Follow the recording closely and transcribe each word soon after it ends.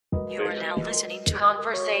You are now listening to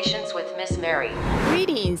Conversations with Miss Mary.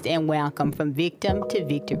 Greetings and welcome from Victim to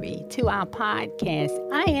Victory to our podcast.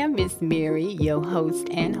 I am Miss Mary, your host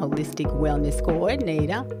and holistic wellness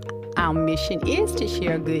coordinator. Our mission is to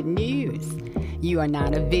share good news. You are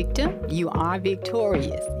not a victim, you are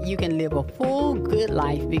victorious. You can live a full, good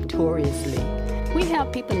life victoriously. We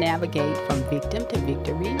help people navigate from victim to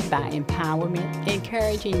victory by empowerment,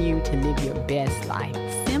 encouraging you to live your best life.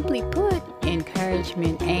 Simply put,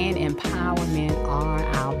 encouragement and empowerment are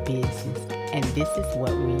our business, and this is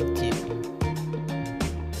what we do.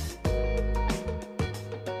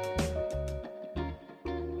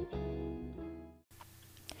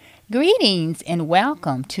 Greetings and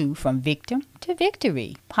welcome to From Victim to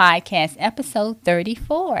Victory, podcast episode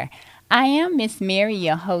 34. I am Miss Mary,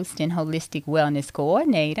 your host and holistic wellness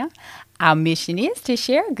coordinator. Our mission is to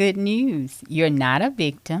share good news. You're not a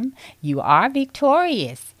victim. You are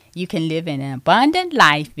victorious. You can live an abundant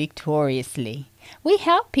life victoriously. We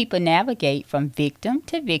help people navigate from victim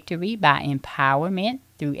to victory by empowerment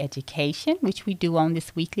through education, which we do on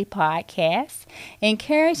this weekly podcast,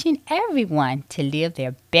 encouraging everyone to live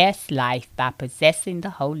their best life by possessing the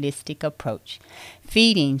holistic approach,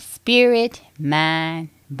 feeding spirit, mind,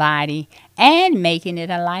 body, and making it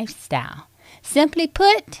a lifestyle. Simply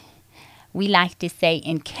put, we like to say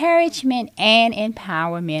encouragement and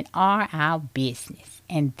empowerment are our business,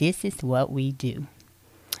 and this is what we do.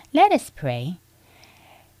 Let us pray.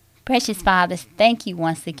 Precious Father, thank you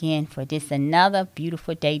once again for this another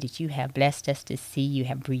beautiful day that you have blessed us to see. You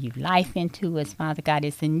have breathed life into us, Father God.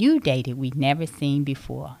 It's a new day that we've never seen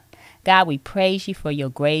before. God, we praise you for your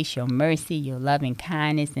grace, your mercy, your loving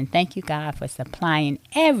kindness, and thank you, God, for supplying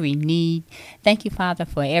every need. Thank you, Father,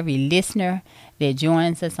 for every listener that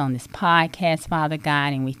joins us on this podcast, Father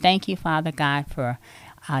God, and we thank you, Father God, for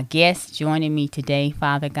our guests joining me today,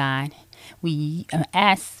 Father God. We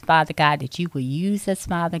ask, Father God, that you will use us,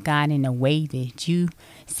 Father God, in a way that you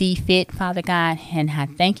see fit, Father God. And I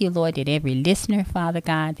thank you, Lord, that every listener, Father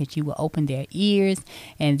God, that you will open their ears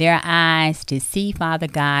and their eyes to see, Father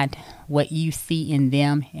God, what you see in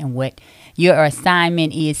them and what your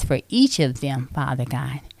assignment is for each of them, Father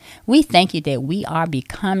God. We thank you that we are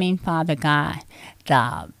becoming, Father God,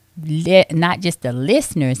 not just the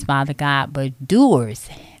listeners, Father God, but doers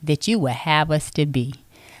that you will have us to be.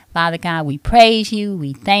 Father God, we praise you,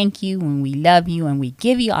 we thank you, and we love you, and we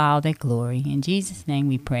give you all the glory. In Jesus' name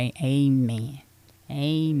we pray, amen.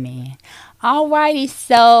 Amen. All righty,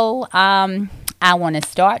 so I want to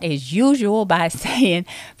start as usual by saying,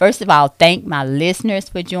 first of all, thank my listeners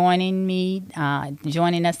for joining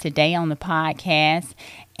us today on the podcast.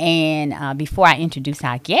 And before I introduce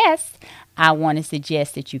our guests, I want to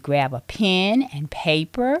suggest that you grab a pen and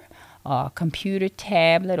paper or a computer,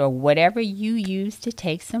 tablet, or whatever you use to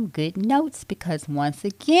take some good notes, because once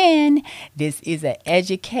again, this is an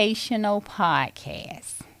educational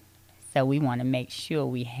podcast. So we want to make sure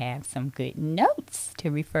we have some good notes to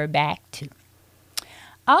refer back to.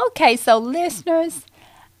 Okay, so listeners,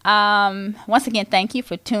 once again, thank you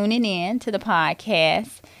for tuning in to the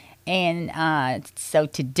podcast. And so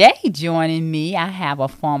today joining me, I have a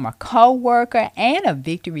former co-worker and a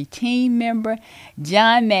Victory team member.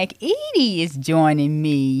 John McEady is joining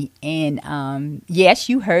me. And yes,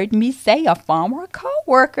 you heard me say a former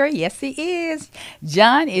co-worker. Yes, he is.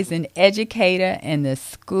 John is an educator in the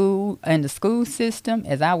school system,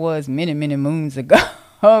 as I was many, many moons ago.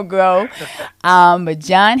 But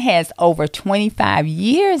John has over 25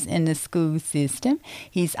 years in the school system.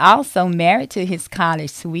 He's also married to his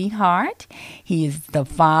college sweetheart. He is the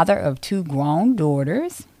father of 2 grown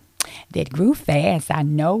daughters that grew fast. I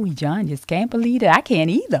know, John just can't believe it. I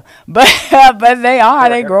can't either. But they are.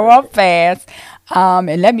 They grow up fast.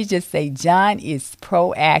 And let me just say, John is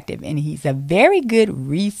proactive, and he's a very good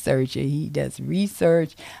researcher. He does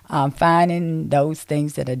research, finding those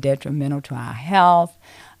things that are detrimental to our health.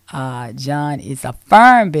 John is a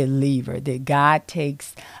firm believer that God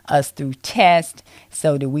takes us through tests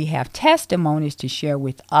so that we have testimonies to share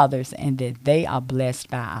with others and that they are blessed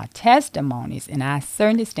by our testimonies. And I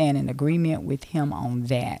certainly stand in agreement with him on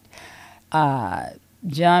that.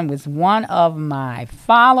 John was one of my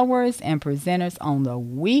followers and presenters on the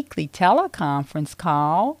weekly teleconference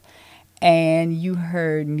call. And you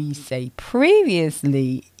heard me say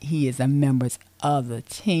previously, he is a member of the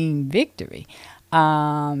Team Victory.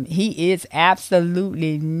 He is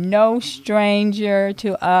absolutely no stranger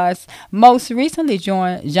to us. Most recently,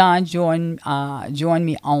 John joined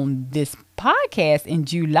me on this podcast in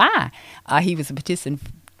July. He was a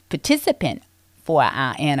participant for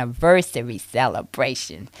our anniversary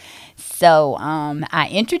celebration. So I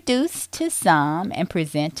introduce to some and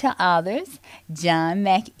present to others John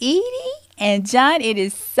McEady. And John, it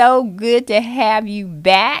is so good to have you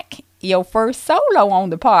back. Your first solo on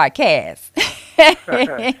the podcast.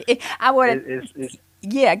 I want to,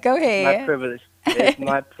 yeah, go it's my ahead. privilege. It's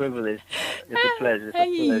my privilege. It's a pleasure. It's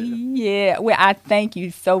a pleasure. Yeah, well, I thank you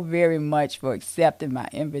so very much for accepting my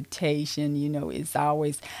invitation. You know, it's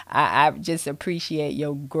always I just appreciate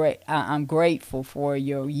your great. I'm grateful for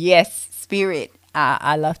your yes spirit.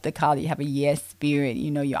 I love to call it. You have a yes spirit. You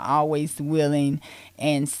know, you're always willing,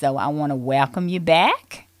 and so I want to welcome you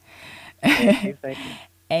back. Thank you. Thank you.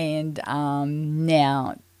 And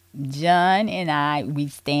now, John and I, we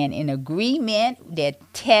stand in agreement that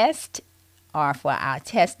tests are for our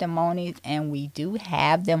testimonies, and we do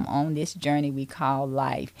have them on this journey we call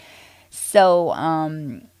life. So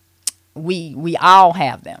we all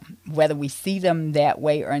have them, whether we see them that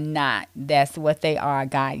way or not. That's what they are.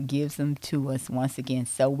 God gives them to us once again,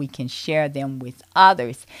 so we can share them with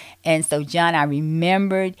others. And so, John, I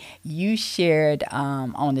remembered you shared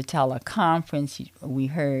on the teleconference. We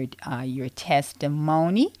heard your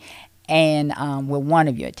testimony, and well, one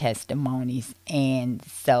of your testimonies, and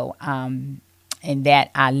so and that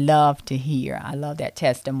I love to hear. I love that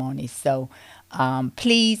testimony. So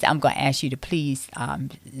please, I'm going to ask you to please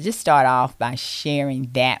just start off by sharing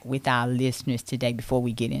that with our listeners today before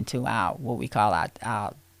we get into our what we call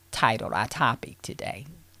our title, our topic today.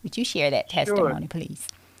 Would you share that Sure. testimony, please?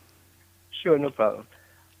 Sure. No problem.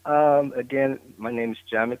 Again, my name is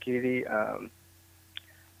John McKeedy.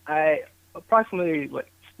 I approximately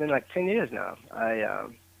it's been like 10 years now. I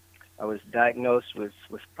was diagnosed with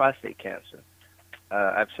prostate cancer.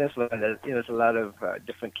 I've since learned that there's a lot of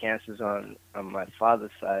different cancers on my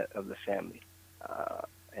father's side of the family,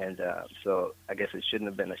 and so I guess it shouldn't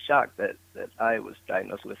have been a shock that I was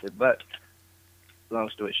diagnosed with it. But long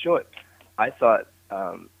story short, I thought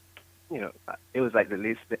it was like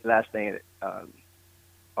the last thing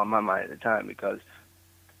on my mind at the time, because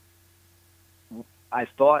I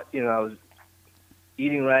thought I was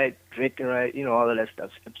eating right, drinking right, all of that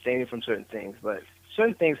stuff, abstaining from certain things, but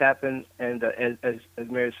certain things happen, and as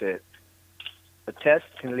Mary said, a test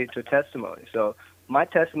can lead to a testimony. So my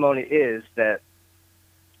testimony is that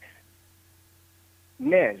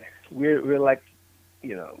men, we're like,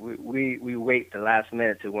 we wait the last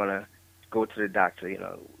minute to want to go to the doctor.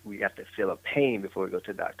 We have to feel a pain before we go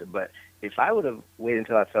to the doctor. But if I would have waited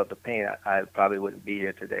until I felt the pain, I probably wouldn't be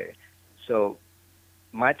here today. So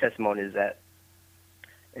my testimony is that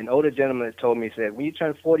an older gentleman told me, he said, when you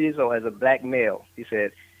turn 40 years old as a black male, he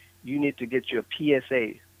said, you need to get your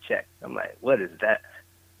PSA checked. I'm like, what is that?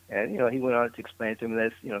 And, he went on to explain to me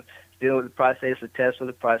that, dealing with the prostate, it's a test for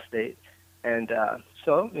the prostate. And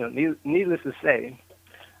so, needless to say,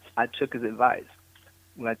 I took his advice.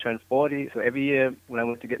 When I turned 40, so every year when I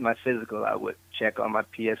went to get my physical, I would check on my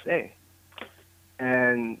PSA.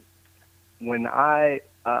 And when I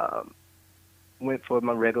went for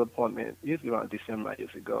my regular appointment, usually around December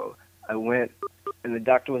years ago, I went, and the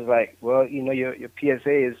doctor was like, well, your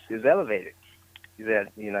PSA is elevated. He said,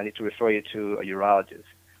 I need to refer you to a urologist.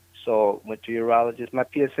 So went to a urologist. My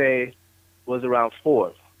PSA was around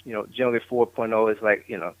 4. Generally 4.0 is like,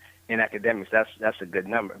 in academics, that's a good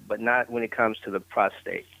number, but not when it comes to the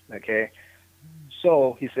prostate, okay?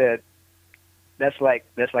 So he said, that's like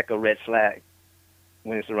a red flag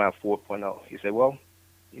when it's around 4.0. He said, well,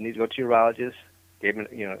 you need to go to a urologist. Gave me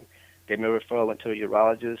a referral, went to a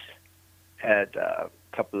urologist, had a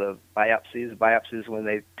couple of biopsies. Biopsies when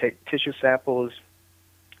they take tissue samples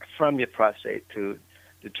from your prostate to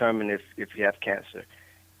determine if you have cancer.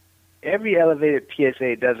 Every elevated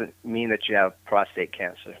PSA doesn't mean that you have prostate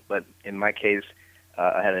cancer, but in my case,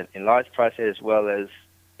 I had an enlarged prostate as well as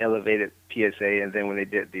elevated PSA, and then when they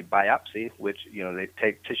did the biopsy, which, they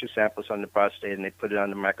take tissue samples from the prostate and they put it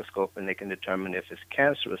under the microscope and they can determine if it's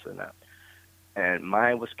cancerous or not. And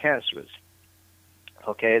mine was cancerous.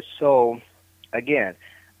 Okay, so again,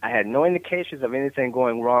 I had no indications of anything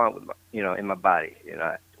going wrong with in my body.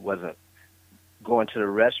 I wasn't going to the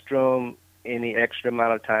restroom any extra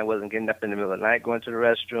amount of time, wasn't getting up in the middle of the night going to the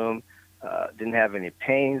restroom, didn't have any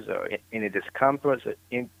pains or any discomforts or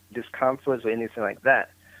anything like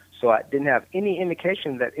that. So I didn't have any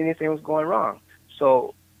indication that anything was going wrong.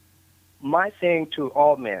 So my thing to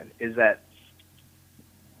all men is that,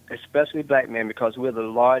 especially black men, because we're the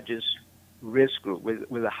largest risk group,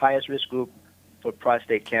 we're the highest risk group for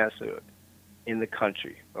prostate cancer in the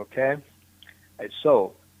country, okay? And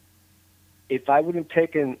so if I would have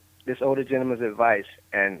taken this older gentleman's advice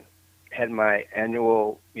and had my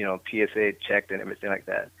annual, PSA checked and everything like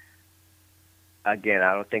that, again,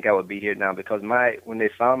 I don't think I would be here now because when they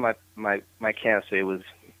found my cancer, it was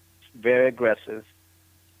very aggressive.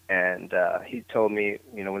 And he told me,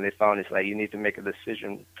 when they found it, it's like, you need to make a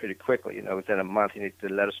decision pretty quickly. Within a month, you need to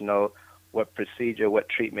let us know what procedure, what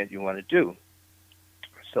treatment you want to do.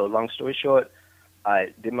 So long story short,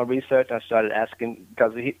 I did my research. I started asking,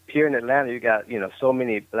 because here in Atlanta, you got, so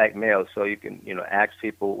many black males, so you can, ask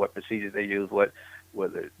people what procedures they use, what were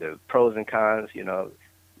the pros and cons, the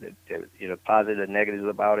positive and negatives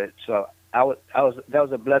about it. So that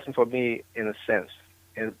was a blessing for me in a sense.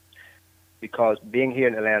 And because being here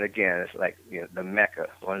in Atlanta, again, it's like, the Mecca,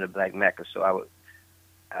 one of the black Meccas. So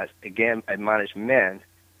I again admonish men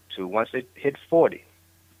to, once they hit 40,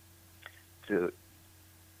 to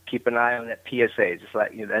keep an eye on that PSA. Just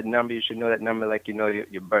like, that number, you should know that number like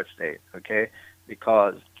your birth date, okay?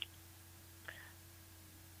 Because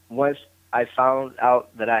once I found out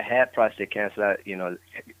that I had prostate cancer, as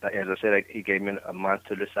I said, he gave me a month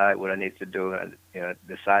to decide what I needed to do, and I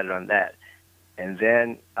decided on that. And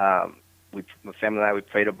then my family and I, we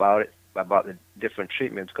prayed about the different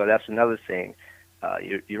treatments, because that's another thing.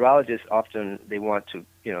 Urologists often, they want to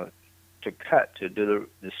do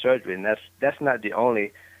the surgery, and that's not the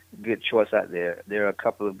only good choice out there. There are a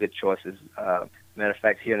couple of good choices. Matter of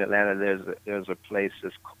fact, here in Atlanta, there's a place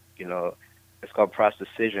that's, it's called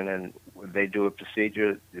Prostecision, and when they do a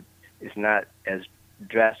procedure, it's not as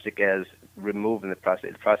drastic as removing the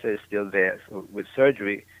prostate. The prostate is still there. So with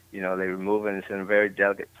surgery, they remove it, and it's in a very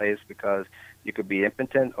delicate place because you could be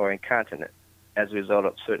impotent or incontinent as a result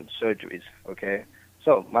of certain surgeries, okay?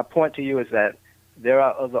 So my point to you is that there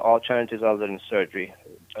are other alternatives other than surgery.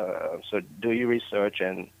 So do your research,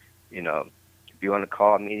 and, if you want to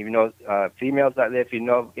call me, females out there, if you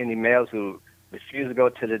know any males who refuse to go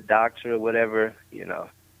to the doctor or whatever,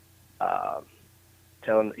 tell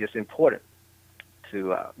them it's important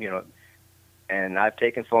to, and I've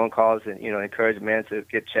taken phone calls and, encourage men to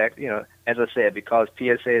get checked. As I said, because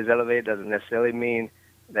PSA is elevated doesn't necessarily mean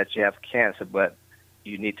that you have cancer, but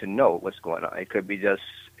you need to know what's going on. It could be just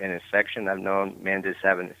an infection. I've known men just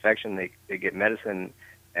have an infection. They get medicine,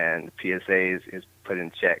 and PSA is put in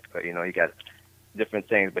check. But, you got different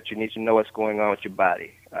things, but you need to know what's going on with your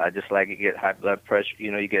body. Just like you get high blood pressure,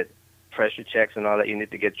 you get pressure checks and all that. You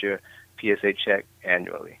need to get your PSA checked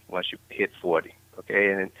annually once you hit 40.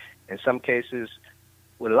 Okay, and in some cases,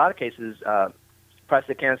 with a lot of cases,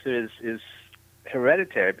 prostate cancer is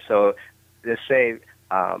hereditary. So let's say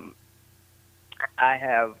I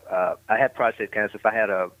had prostate cancer. If I had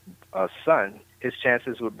a son, his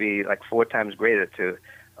chances would be like 4 times greater to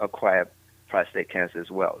acquire prostate cancer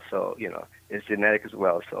as well. So it's genetic as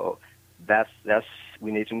well. So that's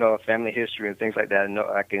we need to know family history and things like that.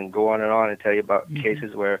 I can go on and tell you about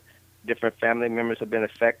cases where different family members have been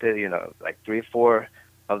affected. Like 3 or 4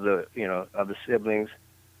 of the of the siblings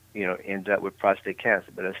end up with prostate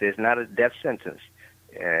cancer. But I say it's not a death sentence.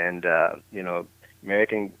 And Mary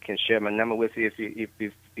can share my number with you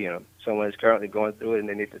if someone is currently going through it and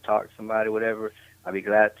they need to talk to somebody, whatever. I'd be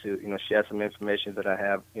glad to share some information that I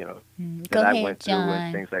have that I went through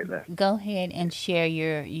and things like that. Go ahead and share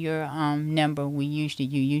your number. You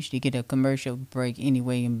usually get a commercial break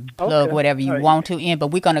anyway and plug whatever you want to in,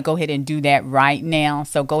 but we're going to go ahead and do that right now.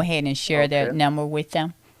 So go ahead and share that number with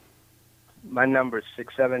them. My number is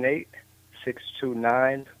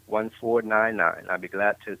 678-629-1499. I'd be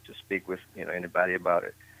glad to speak with anybody about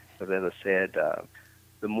it. Because as I said,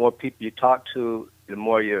 the more people you talk to, the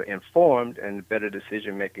more you're informed, and the better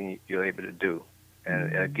decision making you're able to do.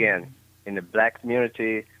 And again, in the black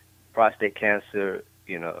community, prostate cancer,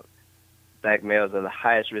 black males are the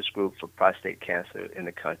highest risk group for prostate cancer in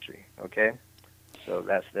the country. Okay, so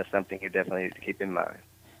that's something you definitely need to keep in mind.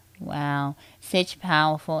 Wow, such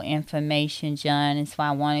powerful information, John. That's why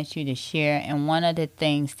I wanted you to share. And one of the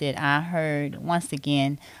things that I heard, once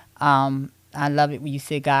again, I love it when you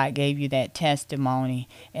said God gave you that testimony.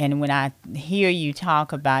 And when I hear you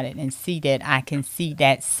talk about it and see that, I can see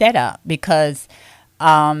that setup, because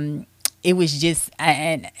it was just,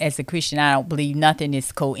 and as a Christian, I don't believe nothing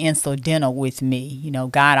is coincidental with me.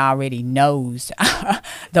 God already knows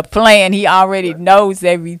the plan. He already knows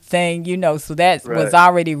everything, so that was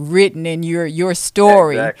already written in your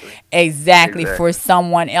story. Exactly for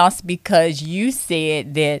someone else, because you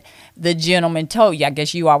said that the gentleman told you. I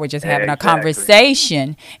guess you all were just having a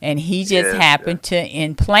conversation, and he just happened to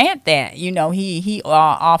implant that. He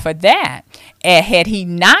offered that. And had he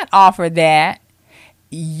not offered that,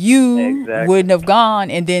 you wouldn't have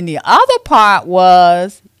gone. And then the other part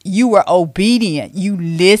was you were obedient. You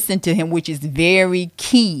listened to him, which is very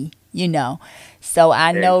key, So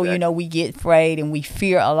I know, Exactly. we get afraid and we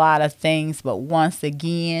fear a lot of things, but once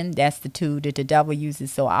again, that's the tool that the devil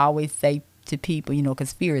uses. So I always say to people,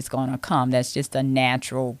 because fear is going to come. That's just a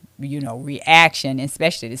natural, reaction,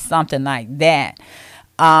 especially to something like that.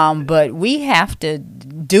 But we have to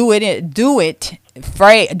do it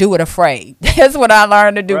afraid. That's what I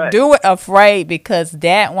learned to do. Right. Do it afraid, because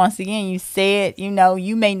that, once again, you said,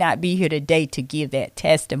 you may not be here today to give that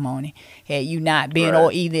testimony had you not been, or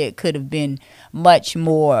Right. either it could have been much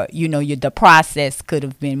more, the process could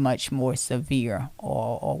have been much more severe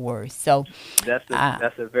or worse. So, uh,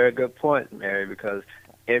 That's a very good point, Mary, because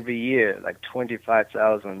every year, like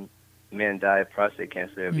 25,000 men die of prostate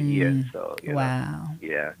cancer every year. So, wow.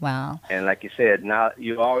 yeah. Wow. And like you said, now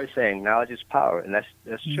you're always saying knowledge is power, and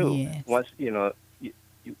that's true. Yes. Once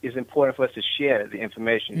it's important for us to share the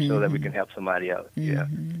information so that we can help somebody else. Yeah.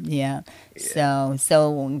 Yeah. Yeah.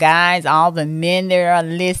 So guys, all the men that are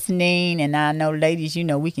listening, and I know ladies,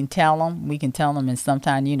 we can tell them. We can tell them, and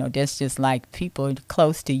sometimes, that's just like people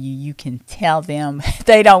close to you. You can tell them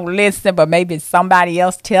they don't listen, but maybe somebody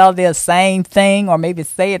else tell the same thing, or maybe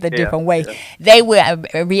say it a Yeah. different way. Yeah. They will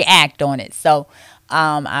react on it. So.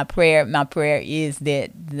 My prayer is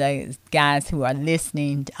that the guys who are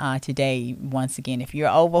listening today, once again, if you're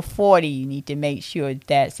over 40, you need to make sure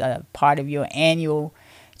that's a part of your annual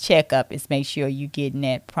checkup, is make sure you're getting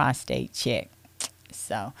that prostate check.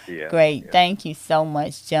 So Yeah. great. Yeah. Thank you so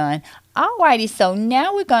much, John. All righty. So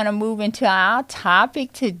now we're going to move into our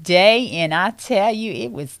topic today. And I tell you,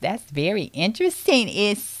 that's very interesting.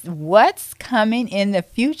 It's what's coming in the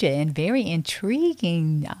future, and very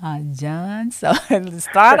intriguing, John. So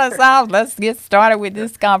start us off. Let's get started with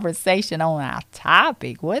this conversation on our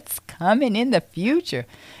topic. What's coming in the future?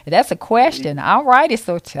 That's a question. All righty.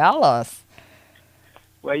 So tell us.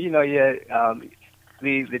 Well, yeah,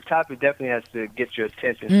 the topic definitely has to get your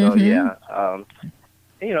attention. So Mm-hmm.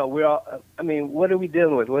 yeah, we're all. I mean, what are we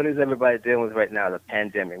dealing with? What is everybody dealing with right now? The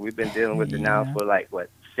pandemic. We've been dealing with it now Yeah. for like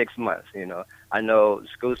 6 months. I know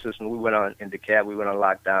school system. We went on in DeKalb. We went on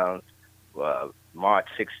lockdown March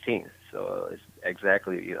 16th. So it's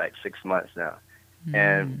exactly like 6 months now.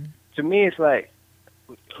 And to me, it's like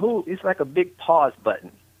it's like a big pause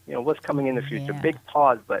button. What's coming in the future? Yeah. Big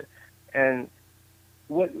pause button. And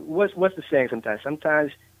what's the saying sometimes?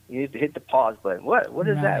 Sometimes you need to hit the pause button. What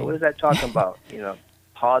is that? What Right. is that talking about?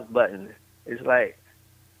 Pause button. It's like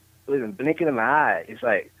even blinking in my eye. It's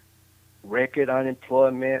like record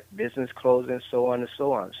unemployment, business closing, so on and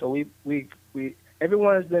so on. So we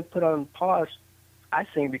everyone has been put on pause, I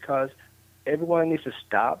think, because everyone needs to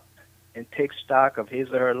stop and take stock of his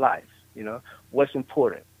or her life. What's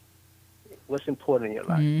important. What's important in your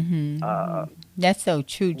life. Uh, That's so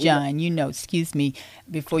true, we know. John. Excuse me,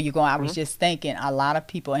 before you go, I was Mhm. just thinking a lot of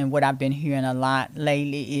people, and what I've been hearing a lot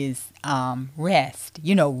lately is rest.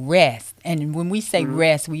 Rest. And when we say Mhm.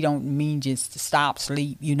 rest, we don't mean just to stop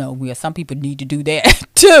sleep. Where some people need to do that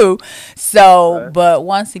too. So, Right. but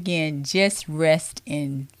once again, just rest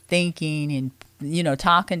in thinking and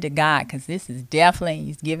talking to God, because this is definitely,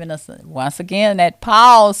 He's giving us once again that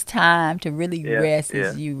pause time to really Yeah. rest, Yeah.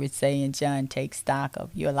 as you were saying, John. Take stock of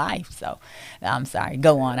your life. So, I'm sorry.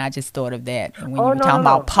 Go on. Yeah. I just thought of that, and when you Oh were no, no, talking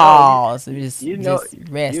about no, no. pause, You know, just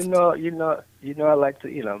rest. I like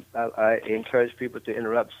to, I encourage people to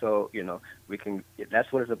interrupt so we can.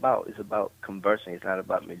 That's what it's about. It's about conversing. It's not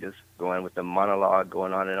about me just going with the monologue,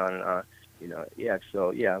 going on and on and on. Yeah. So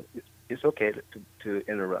yeah, it's okay to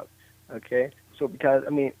interrupt. Okay. So because I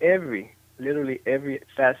mean, literally every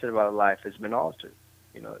facet of our life has been altered.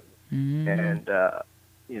 You know, Hmm. and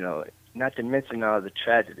not to mention all the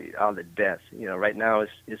tragedy, all the deaths. Right now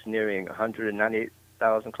it's nearing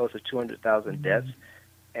 198,000, close to 200,000 deaths,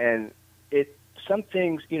 and some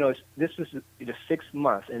things. This is the 6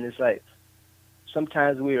 months, and it's like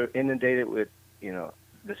sometimes we are inundated with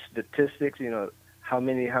the statistics. How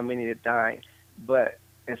many are dying,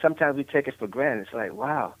 and sometimes we take it for granted. It's like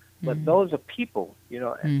wow, but those are people.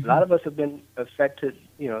 A lot of us have been affected.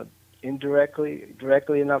 Indirectly,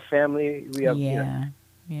 directly in our family, we have. Yeah.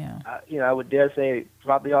 Yeah. I would dare say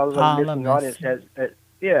probably all of us All listening of us. audience has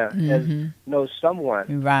Hmm. knows someone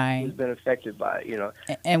who's Right. been affected by it.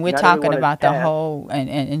 And we're Not talking everyone has about the passed. whole,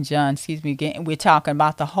 and John, excuse me again, we're talking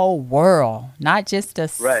about the whole world, not just a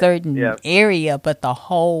Right. certain Yeah. area, but the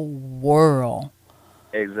whole world.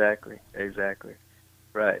 Exactly. Exactly.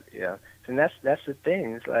 Right. Yeah. And that's the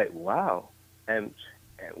thing. It's like wow, and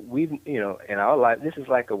we've in our life this is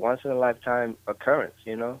like a once in a lifetime occurrence.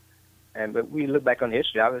 But we look back on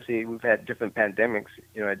history. Obviously, we've had different pandemics,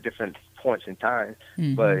 at different points in time.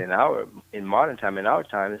 But Hmm. in modern time, in our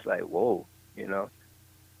time, it's like whoa, you know.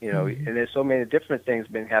 You know, and there's so many different things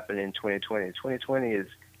been happening in 2020. 2020 is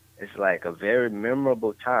like a very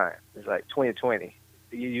memorable time. It's like 2020.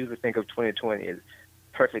 You usually think of 2020 as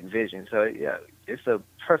perfect vision. So yeah, it's a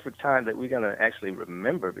perfect time that we're gonna actually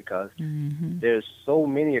remember because there's so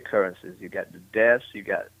many occurrences. You got the deaths, you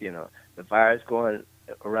got the virus going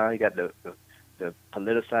around, you got the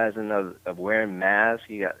politicizing of wearing masks,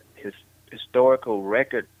 you got historical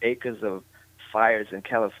record acres of fires in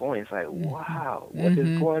California. It's like, wow, what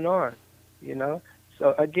is going on? You know?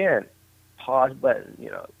 So again, pause button,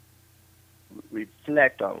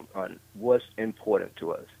 reflect on what's important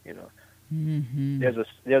to us, There's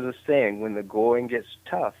a saying, when the going gets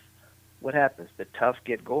tough, what happens? The tough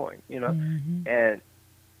get going, And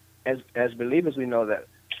as believers, we know that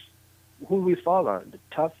who we fall on. The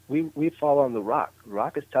tough, we fall on the rock. The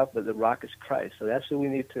rock is tough, but the rock is Christ. So that's who we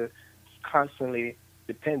need to constantly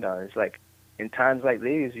depend on. It's like in times like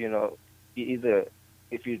these, either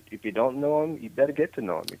if you don't know him, you better get to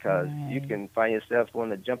know him because you can find yourself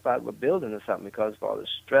wanting to jump out of a building or something because of all the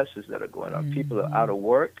stresses that are going on. People are out of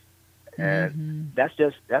work, and that's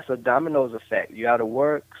a dominoes effect. You're out of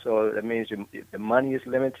work, so that means the money is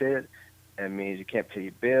limited. That means you can't pay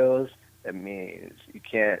your bills. That means you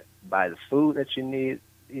can't buy the food that you need.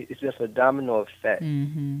 It's just a domino effect.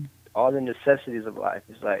 All the necessities of life.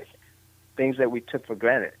 It's like things that we took for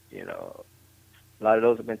granted, a lot of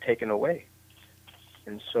those have been taken away.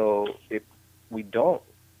 And so if we don't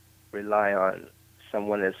rely on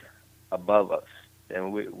someone that's above us,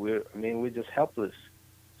 then we're just helpless.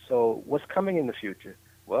 So what's coming in the future?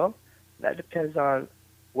 Well, that depends on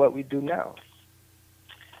what we do now.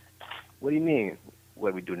 What do you mean,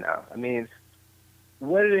 what we do now? I mean,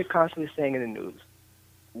 what are they constantly saying in the news?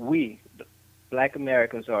 We, Black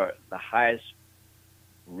Americans, are the highest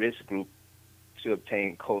risk group to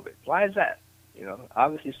obtain COVID. Why is that?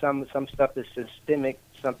 Obviously some stuff is systemic,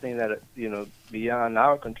 something that beyond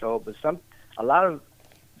our control. But a lot of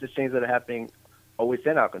the things that are happening are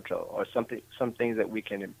within our control, or some things that we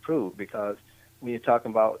can improve. Because when you're talking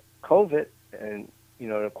about COVID and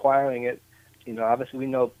acquiring it, obviously we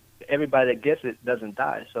know everybody that gets it doesn't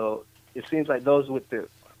die. So it seems like those with the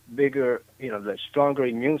bigger, the stronger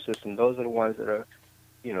immune system, those are the ones that are,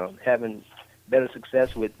 having better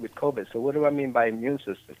success with COVID. So what do I mean by immune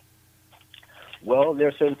system? Well, there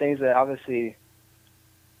are certain things that obviously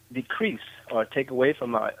decrease or take away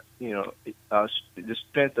from our, the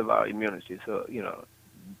strength of our immunity. So,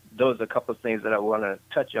 those are a couple of things that I want to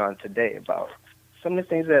touch on today about some of the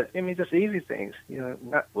things that, just easy things,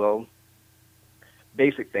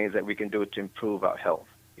 basic things that we can do to improve our health.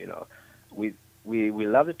 We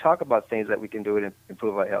love to talk about things that we can do to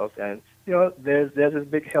improve our health, and there's this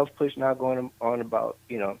big health push now going on about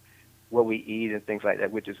what we eat and things like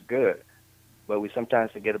that, which is good. But we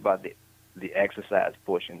sometimes forget about the exercise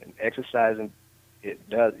portion. And exercising, it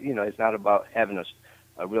does, it's not about having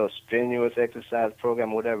a real strenuous exercise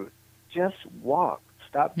program or whatever. Just walk.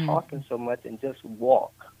 Stop talking so much and just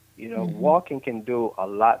walk. Walking can do a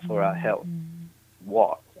lot for our health.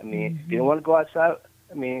 Walk. If you don't want to go outside,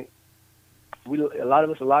 a lot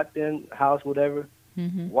of us are locked in, house, whatever.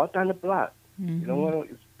 Walk down the block. You don't want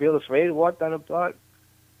to feel afraid to walk down the block.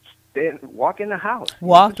 Then walk in the house.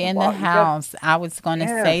 Walk in the house. I was going to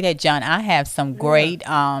say that, John. I have some great,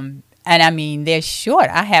 and they're short.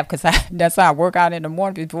 I have, because that's how I work out in the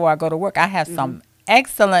morning before I go to work. I have some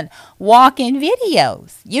excellent walking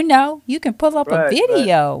videos. You can pull up a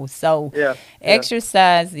video. Right. So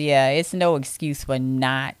exercise, it's no excuse for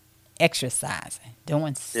not exercising,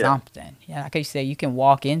 doing something. Yeah, like you say, you can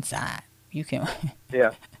walk inside. You can.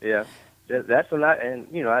 Yeah. That's a lot, and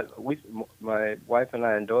my wife and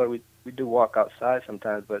I and daughter, we do walk outside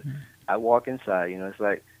sometimes, but I walk inside. It's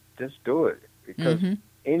like, just do it, because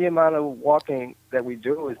any amount of walking that we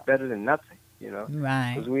do is better than nothing.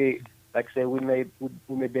 Right? Because we, like I said, we may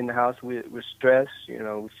be in the house, we're stressed,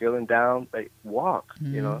 we're feeling down, but walk.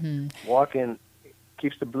 Walking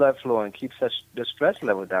keeps the blood flowing, keeps the stress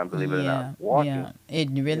level down, believe it or not. Walking. It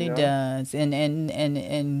really does.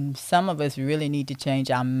 And some of us really need to change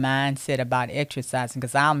our mindset about exercising,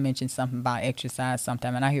 because I'll mention something about exercise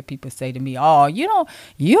sometime, and I hear people say to me, "Oh, you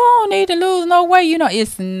don't need to lose no weight."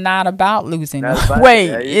 It's not about losing weight.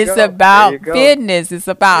 It's about fitness. It's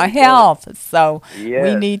about health. So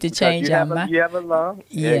we need to change our mind. You have a lung.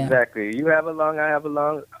 Yeah. Exactly. You have a lung. I have a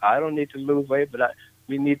lung. I don't need to lose weight, but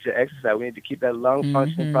we need to exercise. We need to keep that lung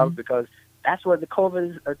function proper, because that's what the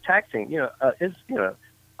COVID is attacking.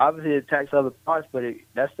 Obviously it attacks other parts, but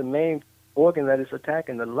that's the main organ that is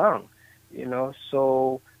attacking, the lung.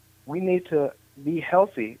 So we need to be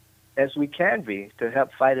healthy as we can be to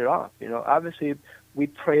help fight it off. Obviously we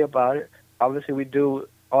pray about it. Obviously we do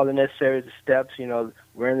all the necessary steps,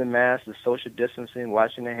 wearing the mask, the social distancing,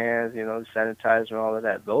 washing the hands, the sanitizer, and all of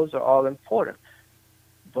that. Those are all important.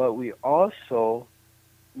 But we also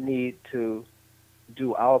need to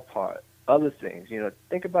do our part. Other things,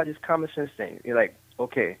 think about these common sense things. You're like,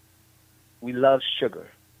 okay, we love sugar.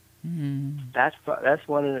 That's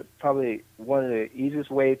probably one of the easiest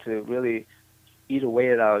way to really eat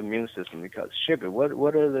away at our immune system, because sugar.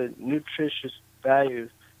 What are the nutritious values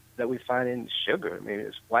that we find in sugar? I mean,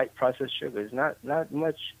 it's white processed sugar. It's not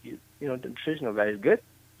much, nutritional value.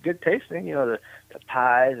 Good tasting. The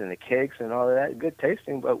pies and the cakes and all of that. Good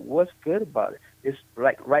tasting, but what's good about it? It's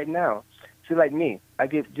like right now. See, like me, I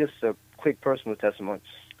give just a quick personal testimony.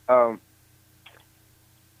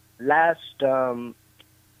 Last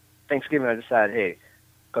Thanksgiving, I decided, hey,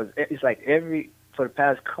 because it's like for the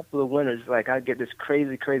past couple of winters, like I get this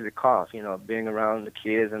crazy cough, being around the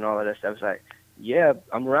kids and all of that stuff. It's like, yeah,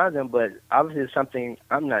 I'm around them, but obviously there's something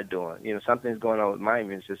I'm not doing. Something's going on with my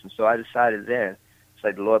immune system. So I decided then, it's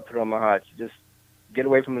like the Lord put it on my heart to just get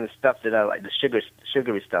away from the stuff that I like, the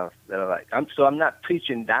sugary stuff that I like. I'm not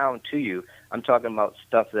preaching down to you. I'm talking about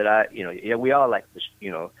stuff that we all like,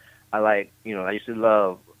 I like, I used to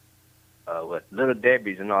love Little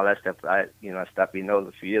Debbie's and all that stuff. I stopped eating those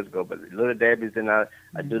a few years ago, but Little Debbie's, then I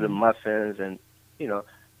do the muffins and,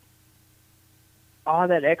 all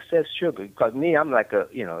that excess sugar. Because me, I'm like a,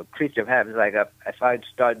 creature of habits. Like if I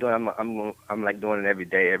start doing, I'm like doing it every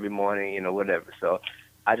day, every morning, whatever. So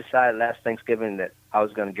I decided last Thanksgiving that I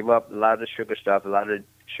was going to give up a lot of the sugar stuff, a lot of the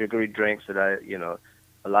sugary drinks that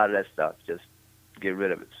a lot of that stuff, just get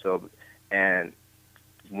rid of it. So, and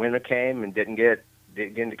winter came and didn't get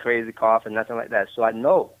the crazy cough and nothing like that. So I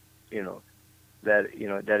know, that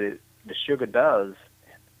the sugar does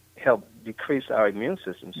help decrease our immune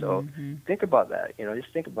system. So think about that.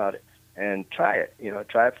 Just think about it and try it.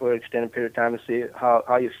 Try it for an extended period of time and see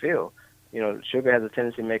how you feel. Sugar has a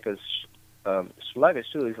tendency to make us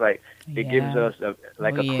sluggish too. It's like it gives us a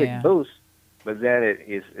quick boost, but then it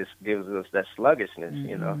gives us that sluggishness.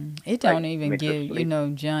 It don't even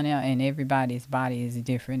give John, and everybody's body is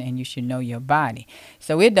different, and you should know your body.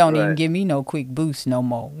 So it don't even give me no quick boost no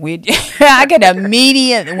more. I get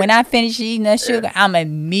immediate when I finish eating that sugar. I'm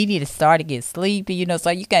immediate to start to get sleepy. So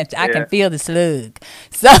I can feel the slug.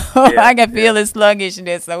 So I can feel the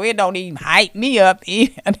sluggishness. So it don't even hype me up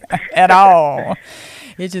at all.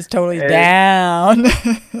 It's just totally down.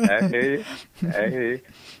 I hear you.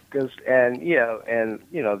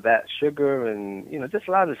 That sugar and just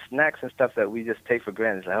a lot of snacks and stuff that we just take for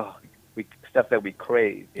granted. It's like, stuff that we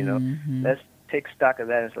crave. Let's take stock of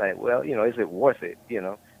that. It's like, well, is it worth it?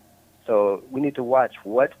 So we need to watch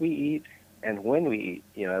what we eat and when we eat.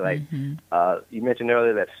 You mentioned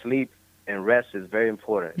earlier that sleep and rest is very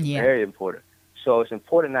important. Very important. So it's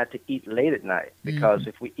important not to eat late at night, because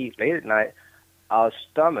if we eat late at night, our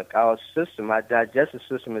stomach, our system, our digestive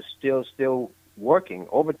system is still working,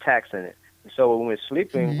 overtaxing it. And so when we're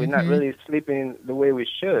sleeping, we're not really sleeping the way we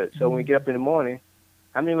should. So when we get up in the morning,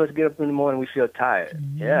 how many of us get up in the morning we feel tired?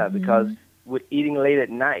 Yeah, because we're eating late at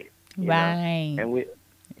night. Right. And we're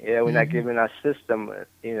not giving our system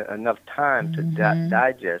enough time to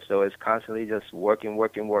digest. So it's constantly just working.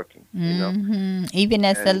 Even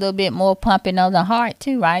that's a little bit more pumping on the heart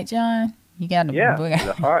too, right, John? You got to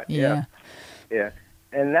the heart. Yeah.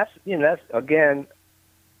 And that's again,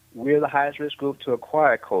 we're the highest risk group to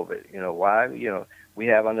acquire COVID. Why? We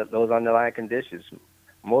have those underlying conditions,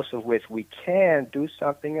 most of which we can do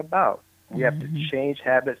something about. We have to change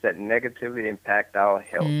habits that negatively impact our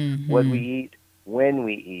health. What we eat, when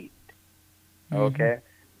we eat. Okay?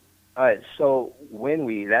 All right, so when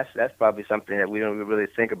we eat, that's probably something that we don't really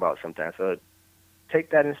think about sometimes. So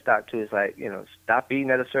take that in stock too. It's like, stop eating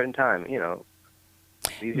at a certain time,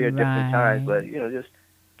 These are different times, but just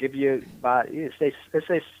give your body. Let's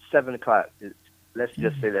say 7 o'clock. Let's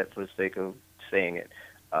just say that for the sake of saying it.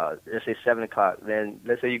 Let's say 7 o'clock. Then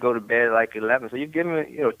let's say you go to bed at like 11. So you're giving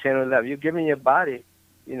 10 or 11. You're giving your body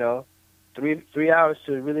 3 hours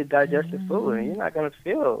to really digest the food, and you're not going to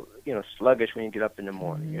feel sluggish when you get up in the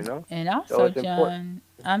morning. And also, so John, important.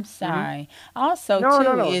 I'm sorry. Also,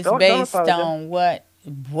 it's based on what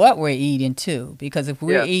we're eating too, because if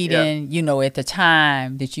we're eating at the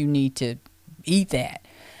time that you need to eat that,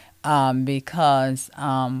 because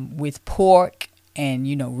with pork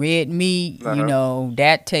and red meat,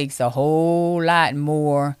 that takes a whole lot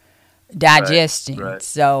more digesting. Right.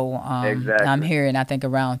 So I'm hearing, I think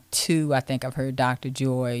around 2, I think I've heard Dr.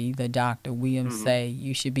 Joy, the Dr. Williams say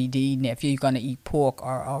you should be eating, if you're going to eat pork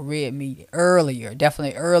or red meat,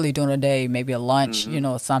 definitely early during the day, maybe a lunch,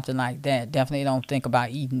 something like that. Definitely don't think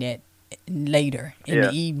about eating that later in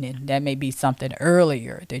the evening. That may be something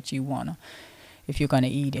earlier that you want to, if you're going to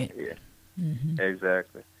eat it. Yeah,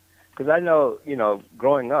 exactly. Because I know,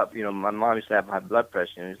 growing up, my mom used to have high blood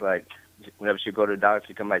pressure, and it's like, whenever she go to the doctor,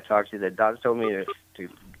 she come by talk to you. The doctor told me to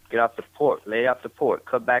get off the pork, lay off the pork,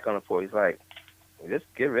 cut back on the pork. He's like, just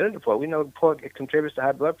get rid of the pork. We know pork, it contributes to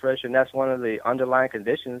high blood pressure, and that's one of the underlying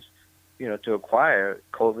conditions, to acquire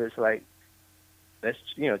COVID. It's like, let's,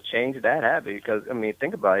 change that habit, because,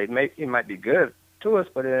 think about it. It might be good to us,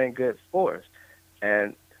 but it ain't good for us.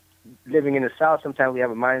 And living in the South, sometimes we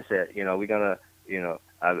have a mindset, we're going to,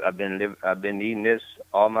 I've been eating this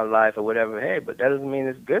all my life or whatever. Hey, but that doesn't mean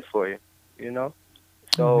it's good for you,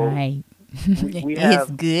 So right.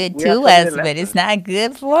 it's good to us, but it's not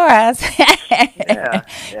good for us.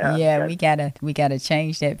 Yeah. We gotta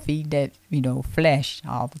change that. Feed that flesh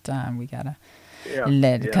all the time. We gotta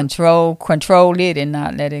let it control it and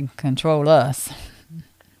not let it control us.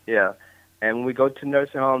 Yeah, and when we go to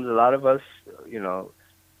nursing homes, a lot of us, we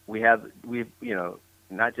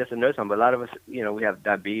not just a nursing home, but a lot of us, we have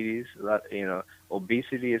diabetes. A lot,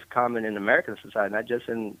 obesity is common in American society, not just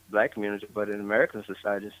in Black communities, but in American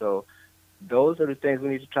society. So those are the things we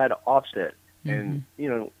need to try to offset. And,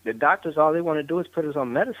 the doctors, all they want to do is put us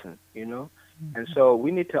on medicine, And so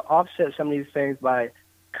we need to offset some of these things by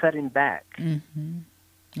cutting back. And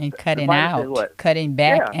cutting out. Cutting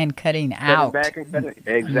back and cutting out.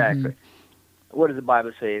 Exactly. What does the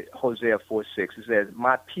Bible say? Hosea 4:6. It says,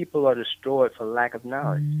 "My people are destroyed for lack of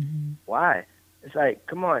knowledge." Why? It's like,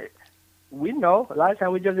 come on. We know. A lot of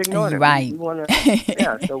times we just ignore it. Right. We want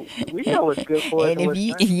to, so we know what's good for us.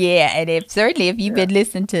 And if you've been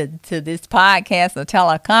listening to this podcast or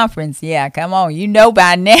teleconference, come on, you know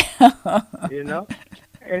by now.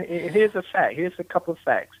 And here's a fact. Here's a couple of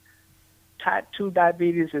facts. Type 2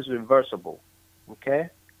 diabetes is reversible, okay?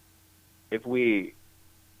 If we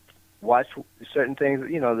watch certain things,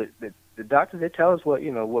 the doctors, they tell us what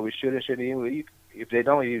we should and shouldn't eat. If they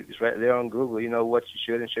don't, it's right there on Google, what you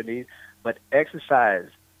should and shouldn't eat. But exercise.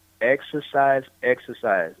 It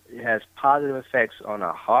has positive effects on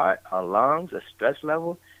our heart, our lungs, our stress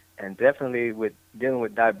level, and definitely with dealing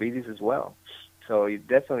with diabetes as well. So you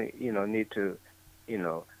definitely, need to,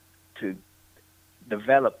 to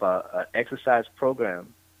develop an exercise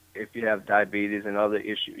program if you have diabetes and other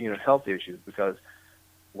issues, health issues. Because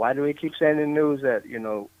why do we keep saying in the news that,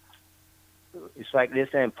 it's like they're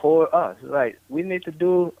saying, poor us. It's like, we need to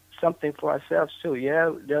do something for ourselves, too.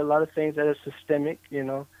 Yeah, there are a lot of things that are systemic,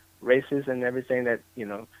 racist and everything that,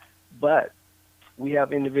 but we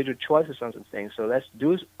have individual choices on some things. So let's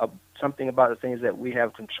do something about the things that we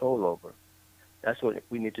have control over. That's what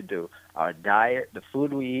we need to do. Our diet, the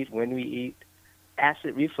food we eat, when we eat.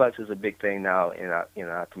 Acid reflux is a big thing now in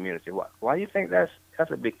our community. Why do you think that's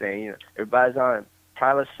a big thing? Everybody's on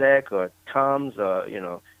Prilosec or Tums or,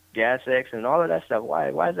 Gas-X and all of that stuff. Why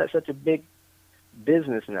is that such a big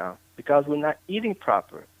business now? Because we're not eating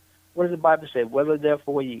proper. What does the Bible say? Whether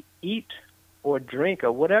therefore you eat or drink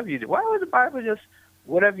or whatever you do. Why would the Bible just,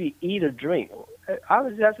 whatever you eat or drink?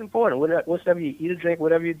 Obviously that's important. Whatever you eat or drink,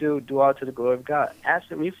 whatever you do, do all to the glory of God.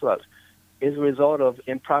 Acid reflux is a result of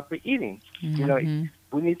improper eating.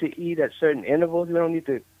 We need to eat at certain intervals. We don't need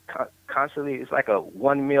to constantly, it's like a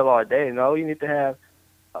one meal all day. No, you need to have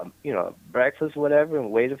breakfast, whatever, and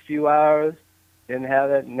wait a few hours, then have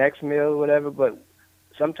that next meal, whatever. But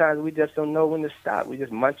sometimes we just don't know when to stop. We're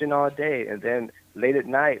just munching all day, and then late at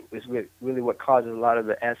night is really what causes a lot of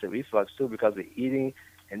the acid reflux too, because we're eating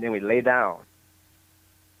and then we lay down,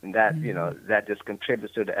 and that that just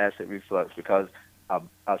contributes to the acid reflux because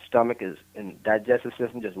our stomach is and digestive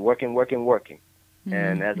system just working,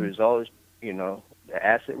 and as a result, the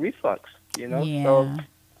acid reflux. So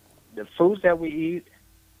the foods that we eat.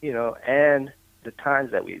 And the times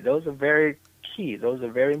that we eat. Those are very key. Those are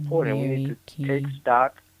very important. We need to take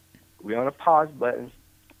stock. We're on a pause button.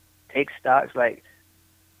 Take stocks, like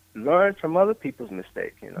learn from other people's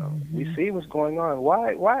mistakes. We see what's going on.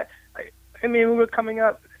 Why? When we were coming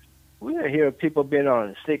up, we didn't hear people being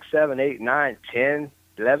on 6, 7, 8, 9, 10,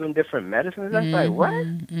 11 different medicines. That's like, what?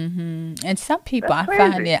 And some people, I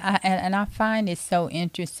find it, I find it so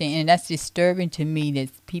interesting, and that's disturbing to me that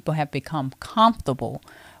people have become comfortable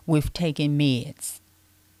with taking meds.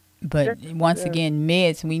 But once again,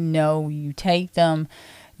 meds, we know you take them,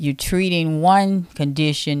 you're treating one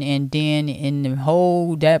condition, and then in the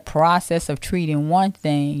whole that process of treating one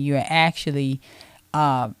thing, you're actually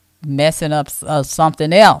messing up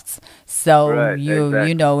something else. So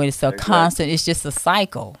it's a constant. It's just a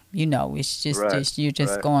cycle. It's just you're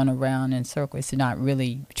just going around in circles. It's not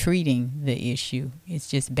really treating the issue. It's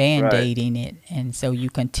just band-aiding it, and so you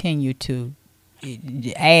continue to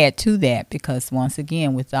add to that, because once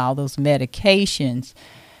again, with all those medications,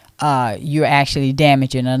 you're actually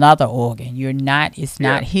damaging another organ. You're not. It's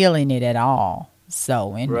not healing it at all.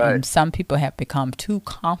 So, and some people have become too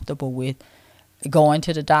comfortable with going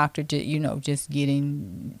to the doctor, just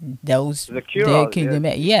getting those. The cure.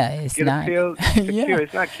 It's get not. A pill to cure.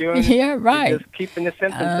 It's not curing. Yeah, right. It's just keeping the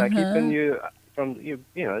symptoms, like keeping you from you.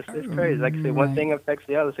 It's crazy. Like I say, one thing affects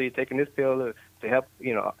the other. So you're taking this pill to help.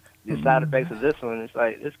 The side effects of this one. It's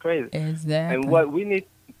like it's crazy. Exactly. And what we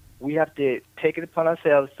have to take it upon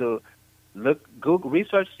ourselves to Google,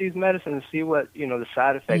 research these medicines and see what the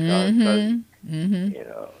side effects are. Because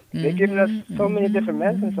they're giving us so many different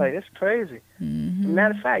medicines. Like it's crazy.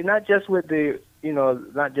 Matter of fact, not just with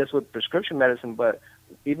not just with prescription medicine, but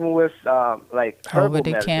even with like herbal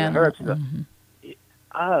medicine, herbs stuff.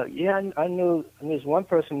 I knew there's one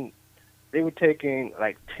person. They were taking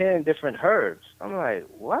like 10 different herbs. I'm like,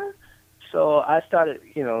 what? So I started,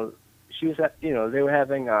 she was at, they were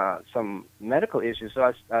having some medical issues.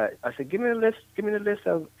 So I said, give me the list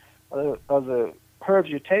of the herbs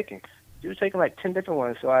you're taking. She was taking like 10 different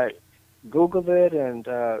ones. So I Googled it and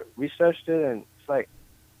researched it, and it's like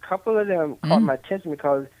a couple of them caught my attention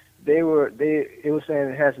because it was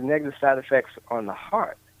saying it has negative side effects on the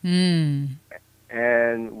heart. And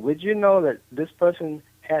would you know that this person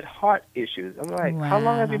had heart issues? I'm like, How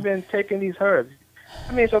long have you been taking these herbs?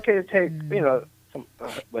 I mean, it's okay to take,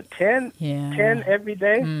 but 10 every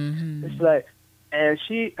day? It's like, and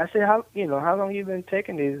I said, how long you been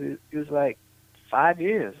taking these? It was like 5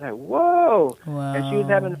 years. Like, whoa. Wow. And she was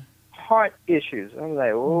having heart issues. I'm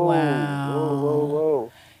like,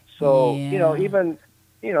 whoa. So, even,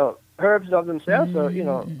 herbs of themselves are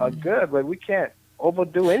good, but we can't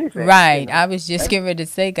overdo anything. Right. I was just getting ready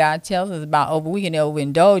to say, God tells us about we can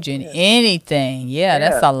overindulge in anything. Yeah,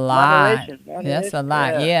 that's a lot. Moderation. That's a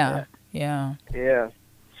lot. Yeah.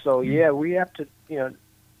 So we have to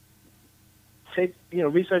take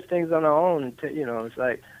research things on our own. And it's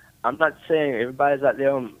like, I'm not saying everybody's out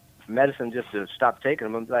there on medicine just to stop taking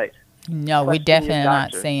them. I'm like, no, we're definitely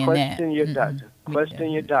not saying that. Question your doctor. Question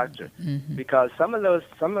your doctor, because some of the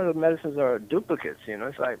medicines are duplicates.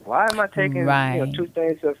 It's like, why am I taking 2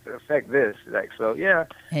 things to affect this? Like, so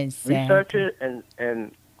exactly. Research it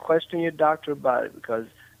and question your doctor about it, because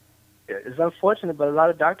it's unfortunate, but a lot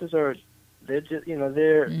of doctors they're just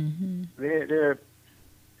they're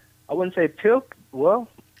I wouldn't say pill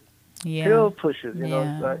pushers.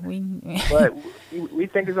 But we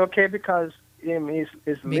think it's okay because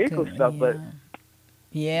it's legal stuff, but.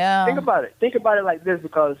 Yeah. Think about it. Think about it like this,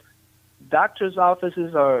 because doctors'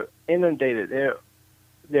 offices are inundated.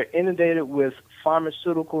 They're inundated with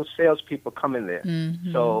pharmaceutical salespeople coming there.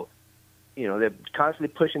 So, they're constantly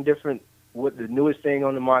pushing what the newest thing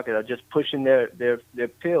on the market, are just pushing their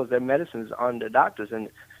pills, their medicines on the doctors. And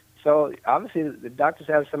so obviously the doctors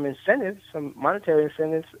have some incentives, some monetary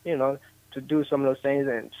incentives, to do some of those things,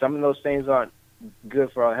 and some of those things aren't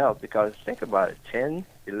good for our health, because think about it, 10,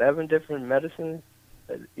 11 different medicines.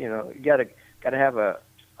 You gotta have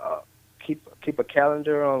keep a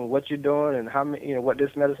calendar on what you're doing and how many, what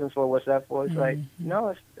this medicine's for, what's that for. It's like,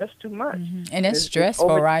 no, that's too much. And that's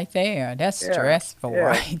stressful right there. That's stressful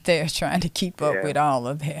right there, trying to keep up with all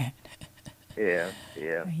of that. I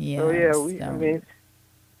mean,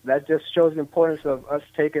 that just shows the importance of us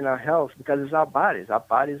taking our health, because it's our bodies. Our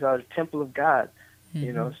bodies are the temple of God.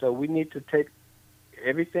 So we need to take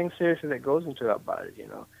everything seriously that goes into our bodies.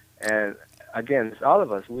 And again, it's all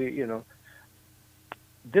of us.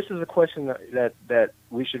 This is a question that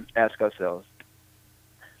we should ask ourselves.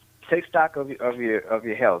 Take stock of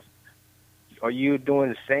your health. Are you doing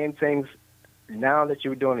the same things now that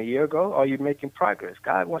you were doing a year ago? Or are you making progress?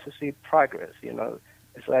 God wants to see progress.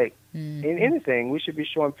 It's like in anything, we should be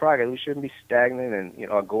showing progress. We shouldn't be stagnant and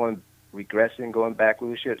or regressing, going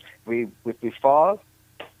backward. If we fall,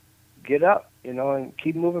 get up, and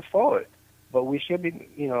keep moving forward. But we should be,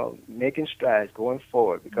 making strides going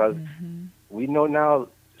forward, because we know now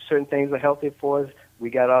certain things are healthy for us. We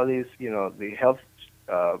got all these, the health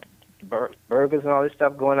burgers and all this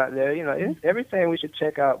stuff going out there. It's everything we should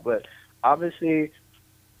check out. But obviously,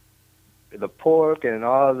 the pork and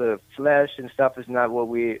all the flesh and stuff is not what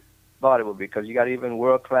we thought it would be, because you got even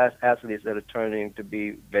world-class athletes that are turning to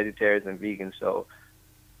be vegetarians and vegans. So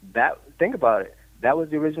think about it. That was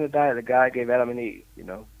the original diet that God gave Adam and Eve,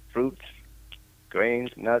 fruits,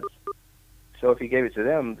 grains, nuts. So if he gave it to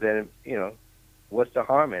them, then, what's the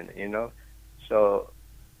harm in it, So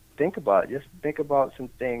think about it. Just think about some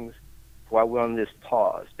things while we're on this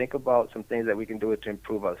pause. Think about some things that we can do to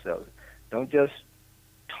improve ourselves. Don't just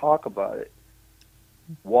talk about it.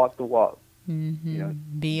 Walk the walk. You know,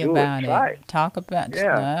 Be do it. about Try it. it. Talk about.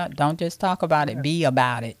 Yeah. Don't just talk about it. Yeah. Be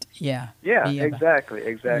about it. Yeah. Yeah. Be about. Exactly.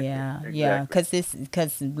 Exactly. Yeah, yeah, Exactly.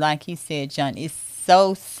 because like you said, John, it's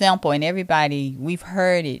so simple, and everybody we've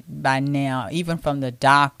heard it by now, even from the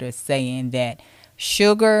doctors saying that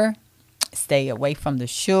sugar, stay away from the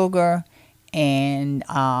sugar, and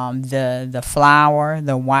the flour,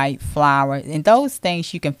 the white flour, and those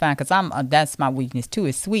things you can find because I'm that's my weakness too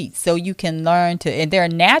is sweet. So you can learn to, and there are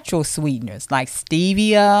natural sweeteners like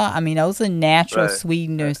stevia. I mean, those are natural Right. Right.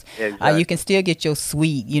 sweeteners. You can Exactly. still get your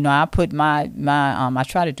sweet. I put my I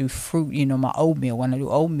try to do fruit. My oatmeal when I do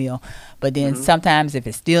oatmeal, but then Hmm. sometimes if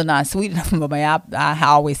it's still not sweet enough for me, I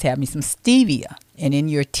always have me some stevia. And in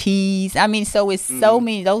your teas, I mean, so it's so Hmm.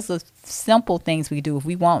 many. Those are simple things we do if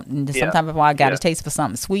we want. And Yeah. sometimes if I got a Yeah. taste for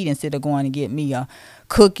something sweet, instead of going to get me a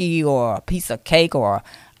cookie or a piece of cake or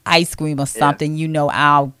ice cream or Yeah. something,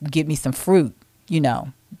 I'll get me some fruit. You know,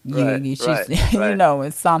 Right. you Right. just Right.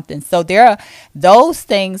 it's something. So there are those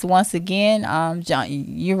things. Once again, John,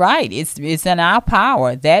 you're right. It's in our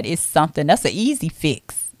power. That is something. That's an easy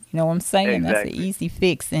fix. You know what I'm saying? That's an Exactly. easy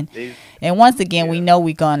fix. These. And once again, we Yeah. know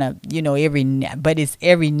we're gonna, but it's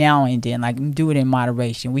every now and then. Like do it in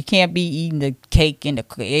moderation. We can't be eating the cake and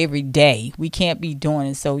every day. We can't be doing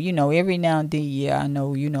it. So every now and then, yeah, I know,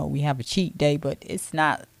 we have a cheat day, but it's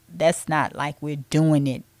not. That's not like we're doing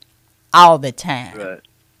it all the time. Right.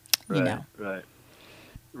 You Right. know. Right.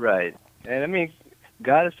 Right. And I mean,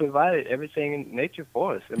 God has provided everything in nature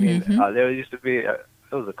for us. I mean, Mhm. there used to be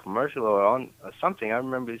it was a commercial or on something. I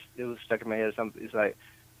remember it was stuck in my head. Something it's like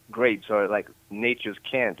grapes or like nature's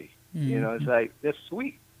candy. It's Mhm. like they're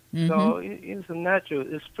sweet. Mhm. So it's a natural.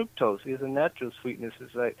 It's fructose. It's a natural sweetness.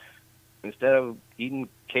 It's like instead of eating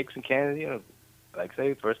cakes and candy, like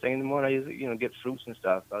say first thing in the morning, I usually get fruits and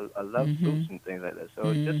stuff. I love fruits Mhm. and things like that.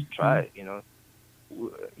 So just try Mhm.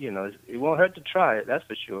 it. It won't hurt to try it. That's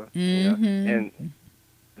for sure. Mhm. And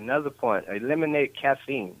another point, eliminate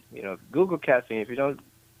caffeine. Google caffeine. If you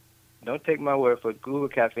don't take my word for it, Google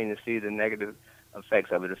caffeine to see the negative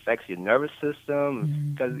effects of it. It affects your nervous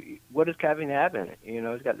system because Mhm. what does caffeine have in it?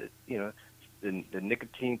 It's got the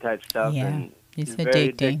nicotine type stuff Yeah. and It's it's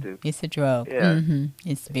very addicting. addictive. It's a drug. Yeah, Mhm.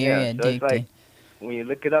 It's very yeah. So it's addicting. like when you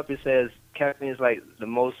look it up, it says caffeine is like the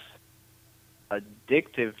most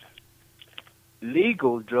addictive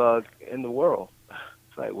legal drug in the world.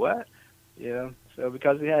 It's like what? So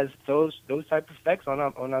because it has those type of effects on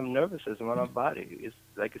our nervous system, on our body. It's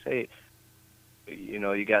like I say,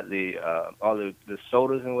 you got the all the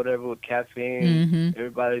sodas and whatever with caffeine. Mhm.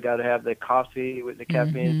 Everybody got to have their coffee with the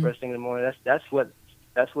caffeine Mhm. first thing in the morning. That's what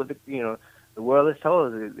the world has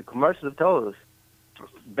told us. The commercials have told us.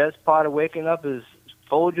 Best part of waking up is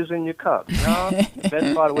Folgers in your cup. No, the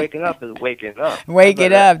best part of waking up is waking up. How Wake about it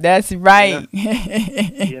that? up. That's You know, right. you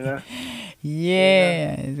know, you know.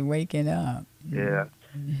 Yeah, it's waking up. Yeah.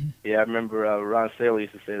 Yeah, I remember Ron Saylor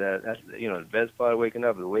used to say that. That's the best part of waking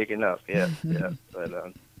up is waking up. Yeah, yeah.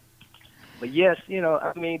 But yes,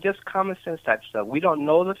 I mean, just common sense type stuff. We don't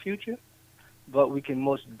know the future, but we can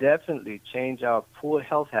most definitely change our poor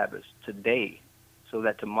health habits today, so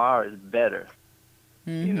that tomorrow is better.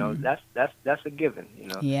 Mhm. That's a given.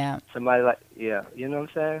 Yeah. Somebody like you know what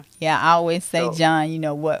I'm saying? Yeah, I always say, So John,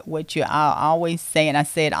 what I always say, and I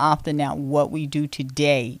say it often now, what we do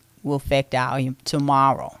today will affect our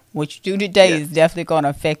tomorrow. What you do today yes, is definitely going to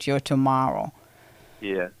affect your tomorrow.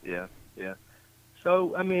 yeah, yeah, yeah.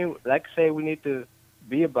 So I mean, like I say, we need to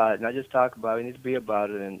be about it, not just talk about it. We need to be about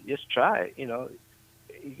it and just try it.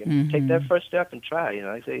 You can take that Mhm. first step and try.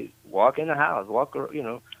 I say, walk in the house, walk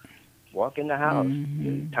in the house.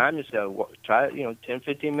 Mhm. Time yourself. Try it, 10,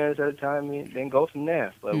 15 minutes at a time, and then go from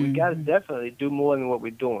there. But we got to Mhm. definitely do more than what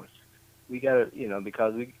we're doing. We got to,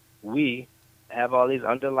 because we have all these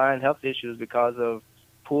underlying health issues because of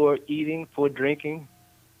poor eating, poor drinking,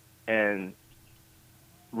 and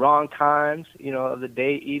wrong times, of the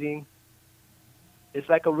day eating. It's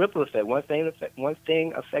like a ripple effect. One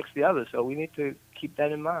thing affects the other. So we need to keep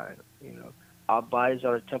that in mind. Our bodies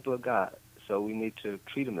are a temple of God, so we need to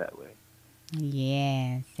treat them that way.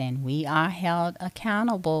 Yes, and we are held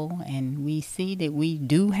accountable, and we see that we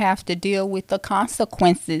do have to deal with the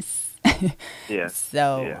consequences. Yeah,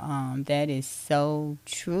 So yeah, that is so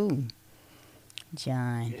true,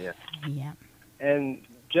 John. yeah. Yeah. And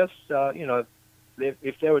just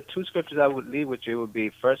if there were two scriptures I would leave with you, it would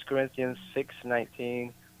be 1 Corinthians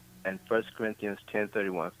 6:19 and 1 Corinthians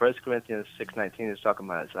 10:31. 1 Corinthians 6:19 is talking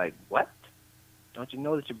about it's like what? Don't you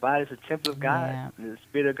know that your body is a temple of God Yeah. and the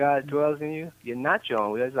Spirit of God dwells in you? You're not your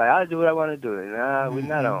own. It's like I'll do what I want to do. Nah, we're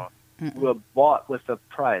not Mm-mm. on. Mm-mm. We're bought with a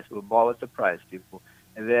price. We're bought with a price, people.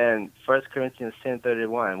 And then 1 Corinthians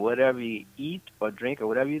 10:31, whatever you eat or drink or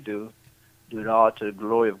whatever you do it all to the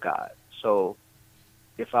glory of God. So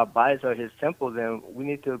if our bodies are His temple, then we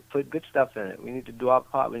need to put good stuff in it. We need to do our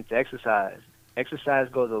part. We need to exercise. Exercise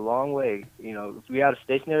goes a long way. If we have a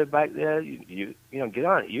stationary bike there, get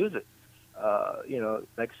on it, use it.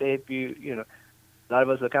 Like say if a lot of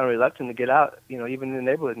us are kind of reluctant to get out, even in the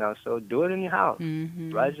neighborhood now. So do it in your house.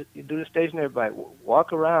 Mm-hmm. Right? You do the stationary bike.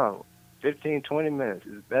 Walk around 15, 20 minutes.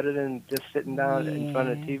 It's better than just sitting down in front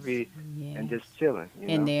of the TV and just chilling.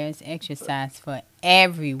 And there's exercise for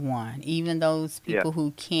everyone, even those people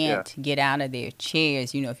who can't get out of their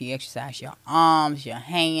chairs. If you exercise your arms, your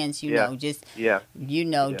hands, do your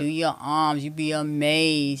arms. You'd be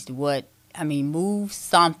amazed move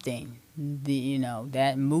something.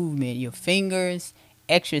 That movement, your fingers,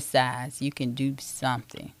 exercise, you can do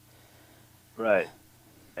something. Right.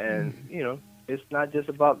 And, it's not just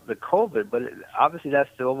about the COVID, but obviously that's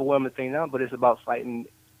the overwhelming thing now, but it's about fighting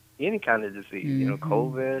any kind of disease,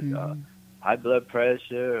 COVID, high blood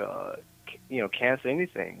pressure, cancer,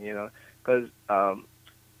 anything, because, I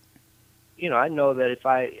know that if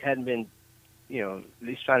I hadn't been, at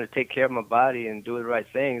least trying to take care of my body and do the right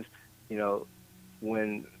things,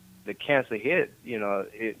 when the cancer hit,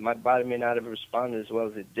 my body may not have responded as well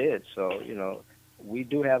as it did. So, we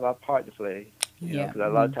do have our part to play. Because a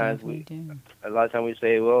lot of times we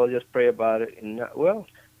say, well, just pray about it. And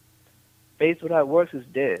faith without works is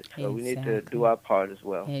dead. So we need to do our part as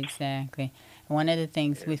well. Exactly. One of the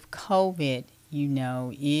things with COVID,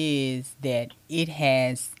 is that it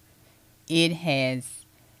has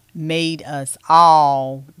made us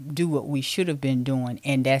all do what we should have been doing,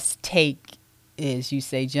 and that's take, as you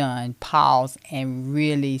say, John, pause and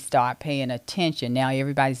really start paying attention. Now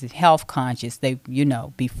everybody's health conscious.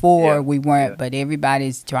 Before we weren't, but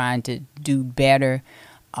everybody's trying to do better.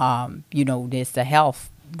 There's the health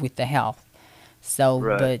with the health. So,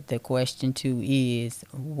 but the question too is,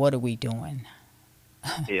 what are we doing?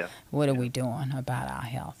 What are we doing about our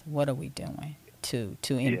health? What are we doing to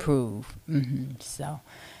improve? Mm-hmm. So,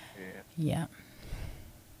 Yep.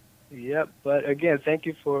 But again, thank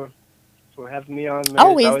you for having me on.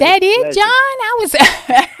 Oh, is that it, John? I was.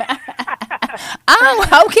 Oh,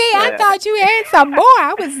 okay. I thought you had some more.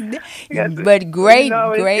 I was, but great.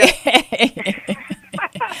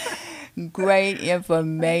 Great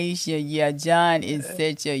information. Yeah, John is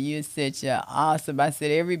you're such a awesome. I said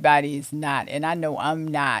everybody is not, and I know I'm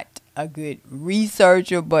not a good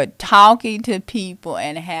researcher, but talking to people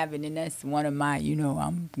and that's one of my,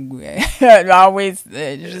 I'm always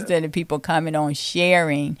interested in people coming on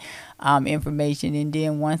sharing information. And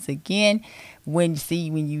then once again, when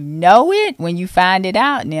you find it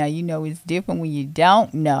out, now it's different when you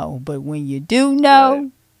don't know, but when you do know,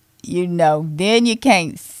 then you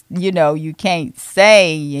can't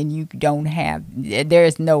say, and you don't have,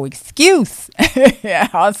 there's no excuse.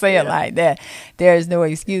 I'll say it like that. There's no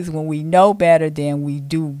excuse. When we know better, then we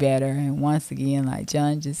do better. And once again, like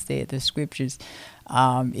John just said, the scriptures,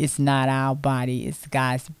 it's not our body, it's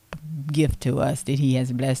God's gift to us that He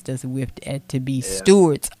has blessed us with to be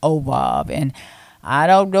stewards over of. And I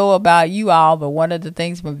don't know about you all, but one of the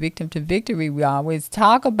things from Victim to Victory, we always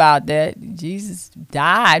talk about that Jesus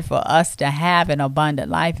died for us to have an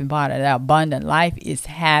abundant life. And part of that abundant life is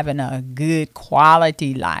having a good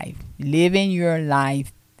quality life, living your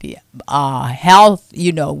life, health,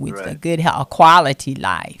 with a good quality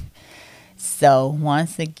life. So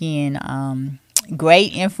once again,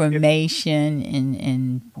 great information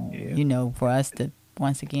and for us to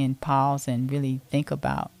once again pause and really think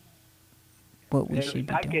about what we should be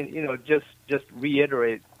doing. I can, just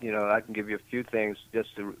reiterate, I can give you a few things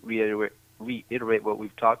just to reiterate what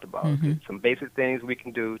we've talked about. Mm-hmm. Some basic things we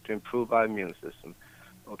can do to improve our immune system.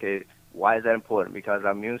 Okay, why is that important? Because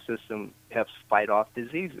our immune system helps fight off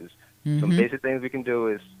diseases. Mm-hmm. Some basic things we can do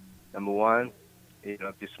is, number one, if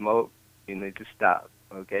you smoke, you need to stop.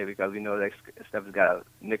 Okay, because we know that stuff has got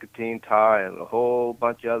nicotine, tar, and a whole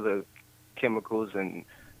bunch of other chemicals and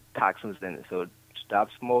toxins in it. So stop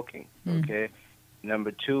smoking. Okay.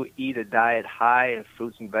 Number two, eat a diet high in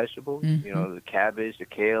fruits and vegetables. Mm-hmm. The cabbage, the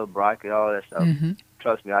kale, broccoli, all that stuff. Mm-hmm.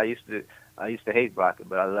 Trust me, I used to hate broccoli,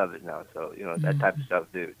 but I love it now. So that type of stuff,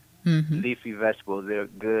 dude. Mm-hmm. Leafy vegetables, they're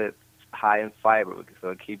good, high in fiber, so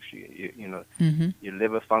it keeps mm-hmm. your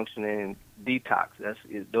liver functioning. Detox.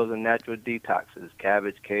 Those are natural detoxes.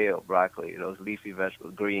 Cabbage, kale, broccoli, those leafy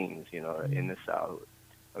vegetables, greens, in the salad.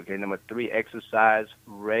 Okay, number three, exercise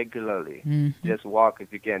regularly. Mm-hmm. Just walk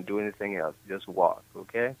if you can't do anything else. Just walk,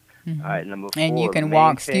 okay? All right, number And you 4, can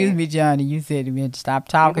walk. Excuse maintain. me, Johnny. You said we had to stop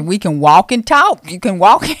talking. We can walk and talk. You can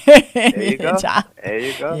walk There you and go. talk. There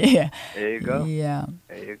you go. Yeah. There you go. Yeah.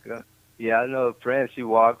 There you go. Yeah, I know a friend. She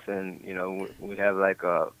walks, and we have like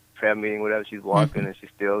a prayer meeting, whatever. She's walking, and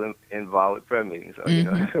she's still involved with prayer meetings. So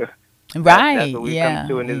that's Right. what we come Yeah.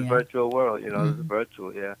 to in this Yeah. virtual world. It's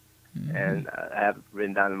virtual, yeah. And I have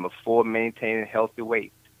written down number 4, maintaining healthy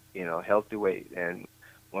weight. Healthy weight, and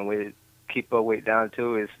one way to keep our weight down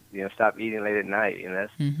too is stop eating late at night.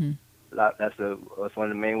 That's one of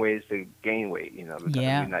the main ways to gain weight. Because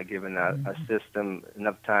Yeah. we're not giving our system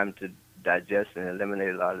enough time to digest and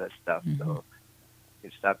eliminate a lot of that stuff. So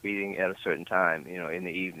you stop eating at a certain time, in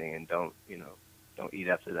the evening, and don't eat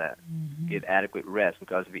after that. Get adequate rest,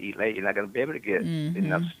 because if you eat late, you're not going to be able to get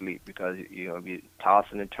enough sleep, because you're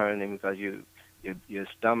tossing and turning, because your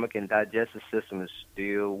stomach and digestive system is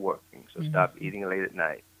still working. So stop eating late at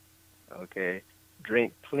night. Okay,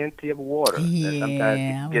 drink plenty of water. That sometimes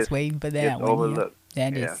Yeah. I was waiting for that gets one. Yeah. overlooked.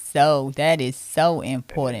 That is so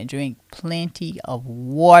important. Drink plenty of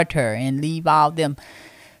water and leave all them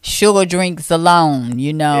sugar drinks alone,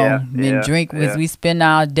 and drink as we spend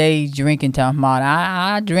our days drinking. Talking about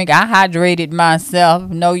I drink, I hydrated myself.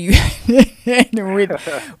 No, you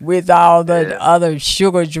with all the other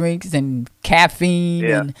sugar drinks and caffeine,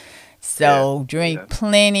 and so drink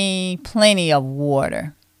plenty of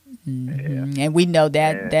water. And we know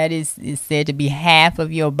that is said to be half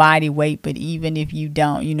of your body weight, but even if you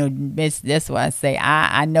don't, that's why I say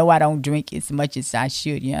I know I don't drink as much as I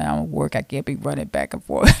should. I don't work, I can't be running back and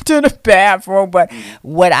forth to the bathroom, but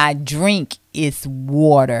what I drink is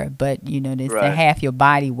water. But they say half your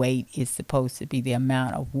body weight is supposed to be the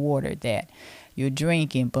amount of water that you're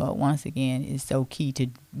drinking. But once again, it's so key to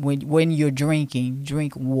when you're drinking,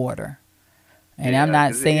 drink water. And I'm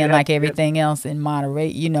not saying like everything else in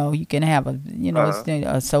moderate. You can have a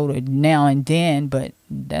soda now and then, but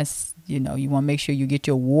that's you want to make sure you get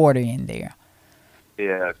your water in there.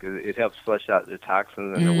 Yeah, because it helps flush out the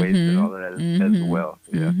toxins and the waste and all of that as well.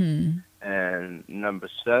 Yeah. And number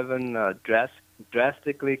 7,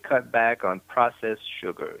 drastically cut back on processed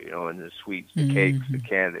sugar. And the sweets, the cakes, the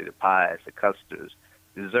candy, the pies, the custards,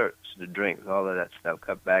 desserts, the drinks, all of that stuff.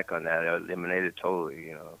 Cut back on that, or eliminate it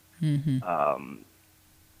totally.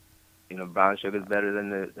 Brown sugar is better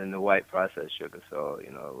than the white processed sugar. So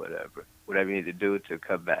whatever you need to do to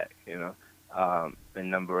cut back. And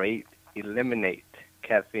number 8, eliminate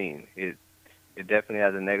caffeine. It definitely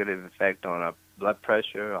has a negative effect on our blood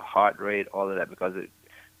pressure, our heart rate, all of that, because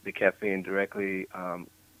the caffeine directly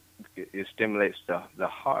it stimulates the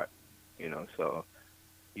heart. So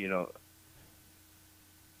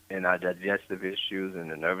and our digestive issues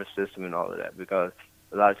and the nervous system and all of that, because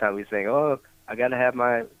a lot of times we think, oh, I got to have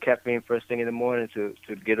my caffeine first thing in the morning to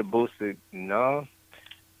get a boost. No,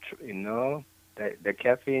 that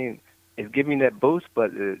caffeine is giving that boost,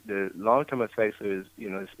 but the long-term effects is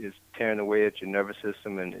tearing away at your nervous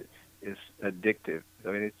system, and it's addictive.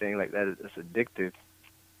 So anything like that that's addictive,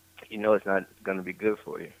 it's not going to be good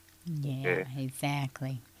for you. Yeah,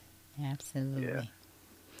 exactly. Absolutely. Yeah.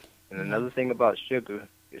 And another thing about sugar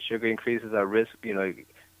increases our risk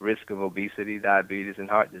of obesity, diabetes, and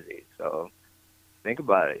heart disease. So think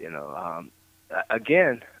about it.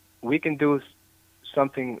 Again, we can do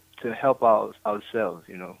something to help ourselves.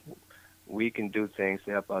 We can do things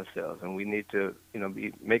to help ourselves, and we need to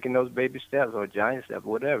be making those baby steps or giant steps,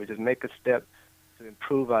 whatever. Just make a step to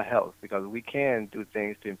improve our health, because we can do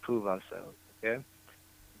things to improve ourselves. Okay,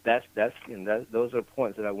 those are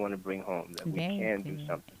points that I want to bring home, that we can do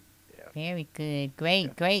something. Very good.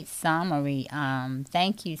 Great summary.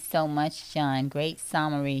 Thank you so much, John. Great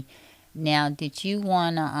summary. Now, did you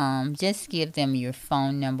want to just give them your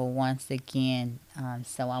phone number once again?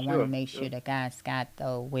 So I want to make sure the guys got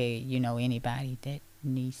where, anybody that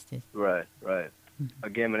needs to. Right.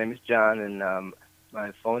 Again, my name is John, and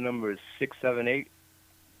my phone number is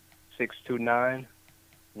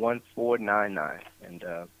 678-629-1499. And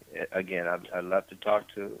again, I'd love to talk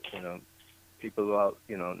to, people about,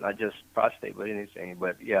 not just prostate, but anything.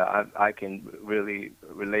 But yeah, I can really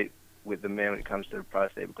relate with the men when it comes to the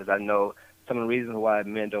prostate, because I know some of the reasons why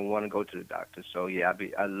men don't want to go to the doctor. So yeah,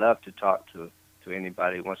 I love to talk to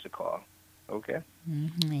anybody who wants to call. Okay.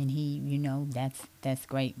 And he, that's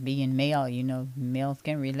great. Being male, males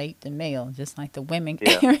can relate to males, just like the women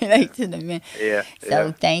can relate to the men. Yeah.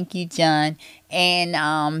 So thank you, John.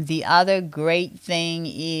 And the other great thing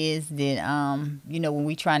is that, when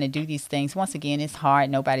we're trying to do these things, once again, it's hard.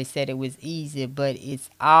 Nobody said it was easy, but it's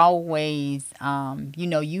always,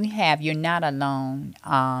 you're not alone.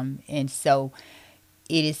 And so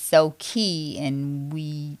it is so key, and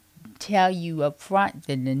we tell you up front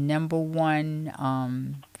that the number one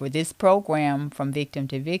for this program, From Victim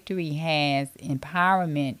to Victory, has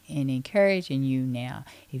empowerment and encouraging you now.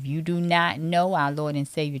 If you do not know our Lord and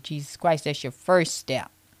Savior Jesus Christ, that's your first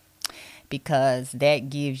step, because that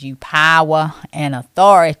gives you power and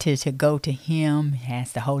authority to go to Him. It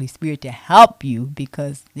has the Holy Spirit to help you,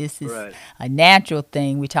 because this is a natural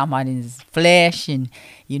thing. We're talking about in His flesh, and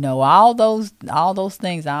all those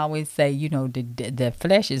things. I always say, the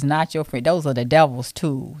flesh is not your friend. Those are the devil's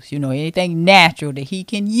tools. Anything natural that he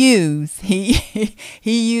can use, he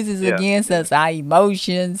uses against us. Our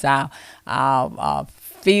emotions, our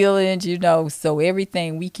feelings, so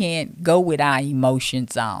everything, we can't go with our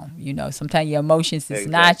emotions on. Sometimes your emotions is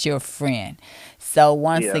not your friend. So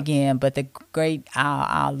once again, but the great,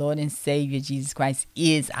 our Lord and Savior Jesus Christ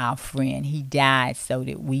is our friend. He died so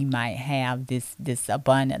that we might have this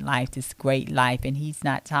abundant life, this great life. And He's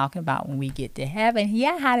not talking about when we get to heaven.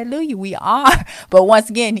 Yeah, hallelujah, we are. But once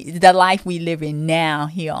again, the life we live in now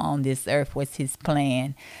here on this earth was His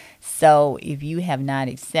plan. So if you have not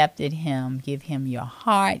accepted Him, give Him your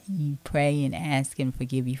heart. You pray and ask Him to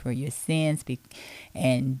forgive you for your sins,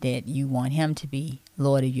 and that you want Him to be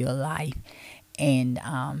Lord of your life. And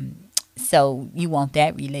so you want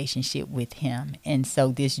that relationship with Him. And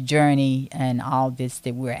so this journey and all this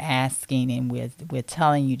that we're asking and we're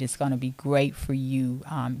telling you that's going to be great for you,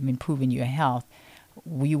 improving your health,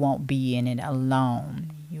 we won't be in it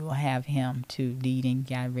alone. You will have Him to lead and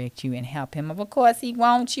direct you and help Him. Of course, He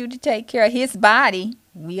wants you to take care of His body.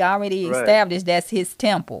 We already established that's His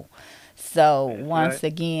temple. So once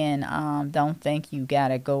again, don't think you got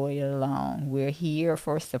to go it alone. We're here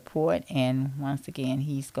for support. And once again,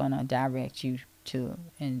 He's going to direct you to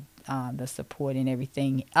the support and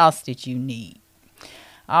everything else that you need.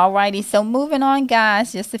 Alrighty, so moving on,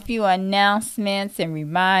 guys, just a few announcements and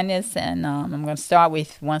reminders, and I'm going to start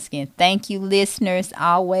with, once again, thank you, listeners,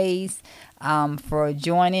 always, for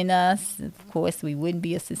joining us. Of course, we wouldn't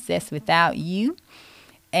be a success without you,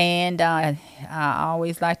 and I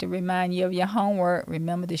always like to remind you of your homework.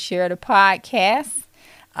 Remember to share the podcast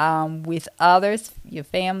with others, your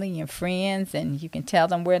family, your friends, and you can tell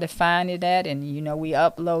them where to find it at, and we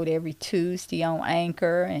upload every Tuesday on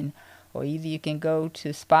Anchor, or either you can go to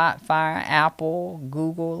Spotify, Apple,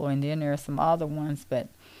 Google, and then there are some other ones. But,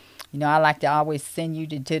 I like to always send you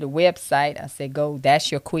to the website. I say go,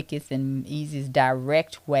 that's your quickest and easiest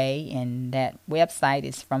direct way. And that website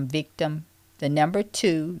is From Victim, the number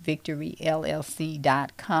 2,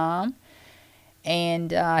 victoryllc.com.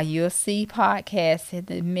 And you'll see podcasts at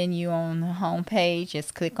the menu on the homepage.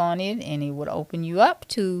 Just click on it and it will open you up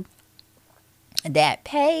to that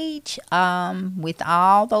page with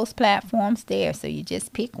all those platforms there. So you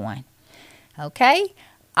just pick one. Okay?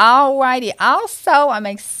 Alrighty. Also, I'm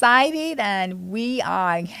excited, and we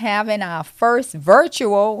are having our first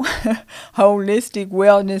virtual holistic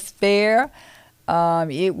wellness fair.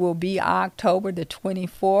 It will be October the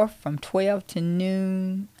 24th from 12 to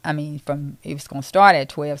noon. It was going to start at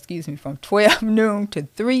 12, from 12 noon to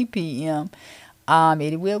 3 p.m.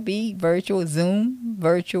 It will be virtual, Zoom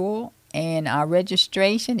virtual. And our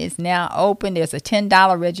registration is now open. There's a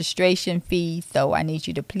 $10 registration fee, so I need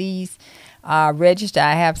you to please register.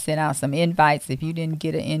 I have sent out some invites. If you didn't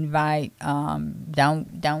get an invite,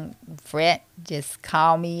 don't fret. Just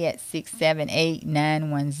call me at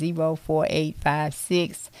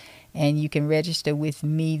 678-910-4856, and you can register with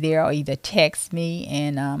me there, or either text me.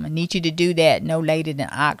 And I need you to do that no later than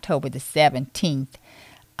October the 17th.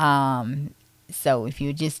 So if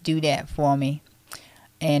you just do that for me.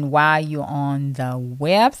 And while you're on the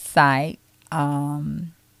website,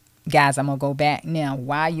 guys, I'm going to go back now.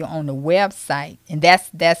 While you're on the website, and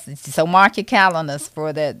that's so mark your calendars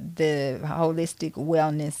for the Holistic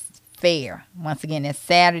Wellness Fair. Once again, it's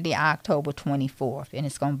Saturday, October 24th, and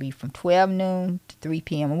it's going to be from 12 noon to 3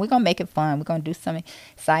 p.m. And we're going to make it fun. We're going to do some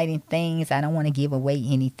exciting things. I don't want to give away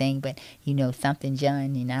anything, but something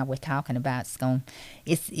John and I were talking about.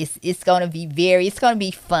 It's going to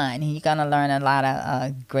be fun, and you're going to learn a lot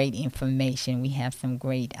of great information. We have some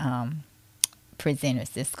great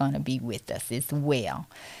presenters that's going to be with us as well.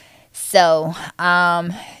 So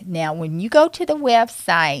now when you go to the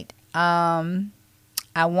website,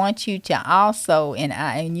 I want you to also,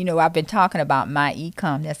 I've been talking about My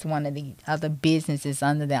Ecom. That's one of the other businesses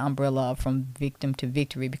under the umbrella of From Victim to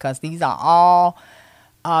Victory, because these are all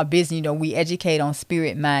business. We educate on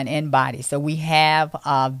spirit, mind, and body. So we have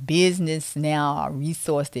a business now, a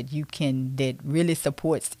resource that really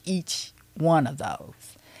supports each one of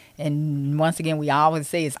those. And once again, we always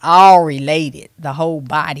say it's all related. The whole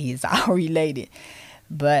body is all related.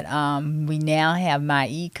 But we now have My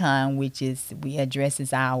Econ, which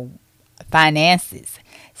addresses our finances.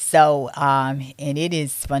 So, and it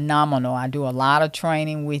is phenomenal. I do a lot of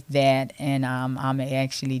training with that, and I'm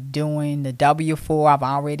actually doing the W-4. I've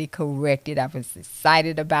already corrected. I was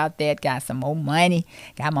excited about that. Got some more money.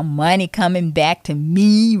 Got my money coming back to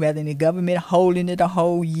me rather than the government holding it a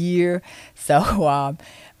whole year. So,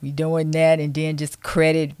 we doing that, and then just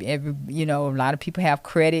credit. A lot of people have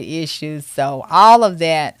credit issues. So all of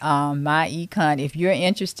that, my econ. If you're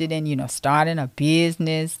interested in, starting a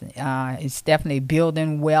business, it's definitely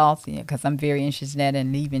building wealth. Because I'm very interested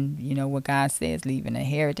in leaving. What God says, leaving an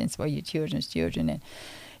inheritance for your children's children,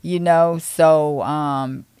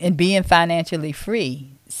 and being financially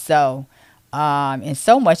free. So. And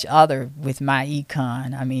so much other with my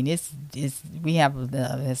econ. I mean, we have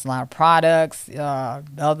there's a lot of products,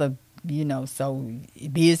 other so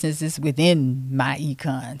businesses within my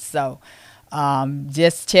econ. So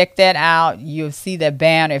just check that out. You'll see the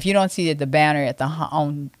banner. If you don't see the banner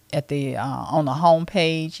on the home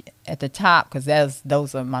page at the top, because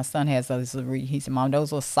those are my son has those. He said, "Mom,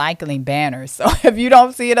 those are cycling banners." So if you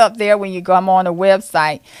don't see it up there when you come on the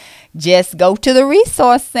website, just go to the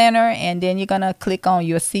resource center, and then you're gonna click on.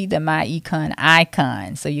 You'll see the My Econ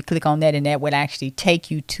icon. So you click on that, and that would actually take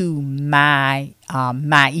you to My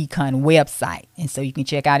Econ website, and so you can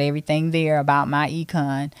check out everything there about My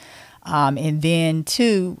Econ. And then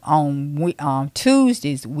too, on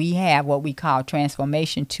Tuesdays, we have what we call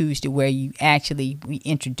Transformation Tuesday, where we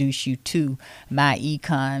introduce you to My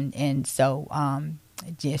Econ. And so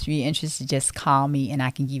just if you're interested, just call me and I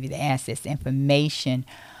can give you the access information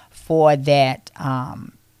for that,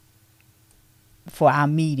 for our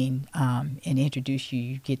meeting, and introduce you.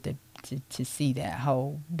 You get to see that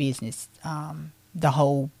whole business, the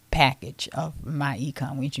whole package of My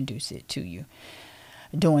Econ. We introduce it to you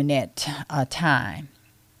during that time,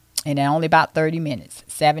 and only about 30 minutes,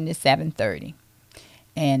 7 to 7:30,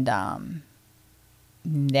 and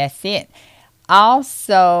that's it.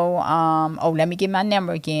 Also, let me give my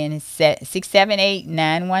number again. It's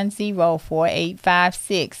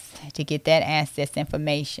 678-910-4856 to get that access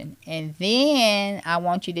information. And then I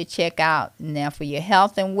want you to check out now for your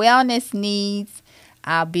health and wellness needs.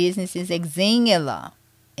 Our business is Exingula.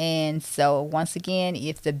 And so once again,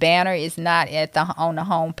 if the banner is not on the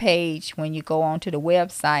home page when you go onto the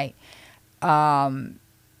website,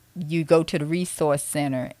 you go to the resource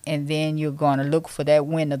center, and then you're going to look for that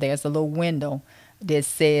window. There's a little window that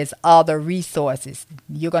says other resources.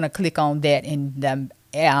 You're going to click on that, and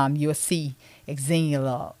you'll see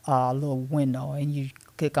Exingula little window, and you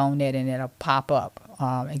click on that, and it'll pop up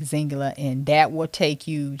Exingula, and that will take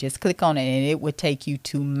you. Just click on it, and it will take you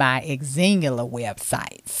to my Exingula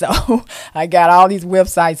website. So I got all these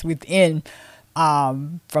websites within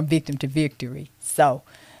from Victim to Victory. So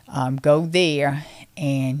go there,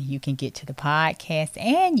 and you can get to the podcast,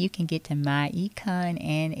 and you can get to My Econ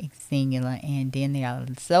and Exingula, and then there are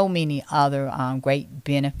so many other great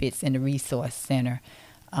benefits in the resource center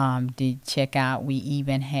to check out. We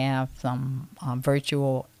even have some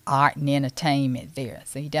virtual art and entertainment there,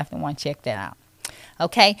 so you definitely want to check that out.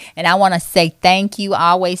 Okay, and I want to say thank you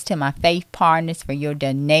always to my faith partners for your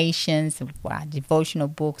donations for our devotional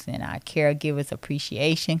books and our Caregivers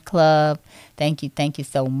Appreciation Club. Thank you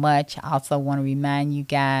so much. I also want to remind you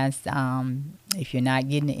guys, if you're not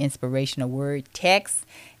getting the inspirational word text,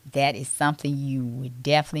 that is something you would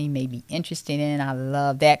definitely may be interested in. I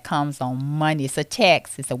love that. Comes on Monday. It's a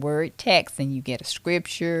text. It's a word text, and you get a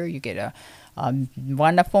scripture. You get a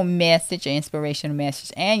wonderful message, an inspirational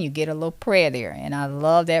message, and you get a little prayer there. And I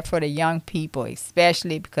love that for the young people,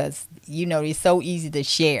 especially because, it's so easy to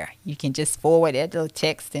share. You can just forward that little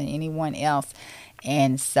text to anyone else.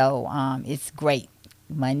 And so it's great.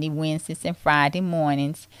 Monday, Wednesdays, and Friday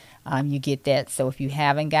mornings. You get that. So if you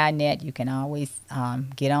haven't gotten that, you can always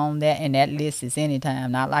get on that. And that list is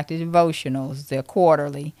anytime, not like the devotionals. They're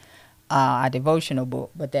quarterly. A devotional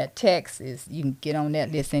book, but that text is, you can get on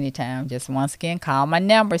that list anytime. Just once again, call my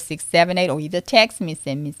number 678, or either text me,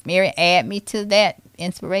 send Miss Mary, add me to that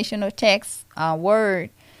inspirational text word.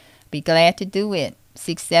 Be glad to do it.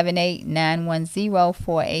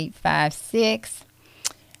 678-910-4856.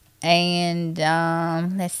 And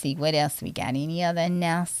let's see what else we got. Any other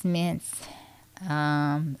announcements?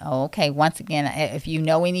 Okay, once again, if you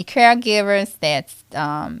know any caregivers that's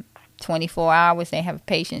 24 hours, they have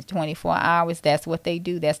patients 24 hours, that's what they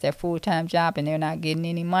do, that's their full-time job, and they're not getting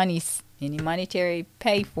any monetary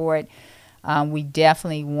pay for it, we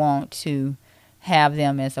definitely want to have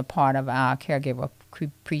them as a part of our Caregiver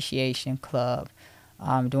Appreciation Club.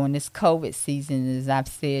 During this COVID season, as I've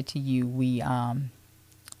said to you, we select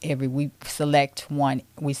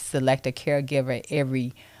a caregiver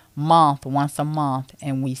every once a month,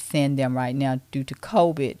 and we send them right now due to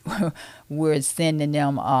COVID. We're sending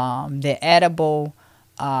them the edible.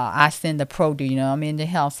 I send the produce. You know, I'm into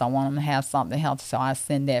health, so I want them to have something healthy. So I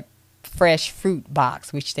send that fresh fruit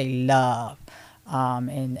box, which they love.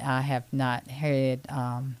 And I have not heard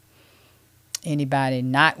anybody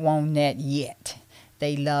not want that yet.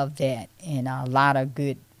 They love that, and a lot of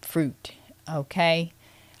good fruit. Okay.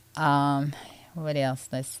 What else?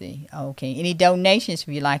 Let's see. Okay. Any donations? If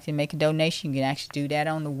you'd like to make a donation, you can actually do that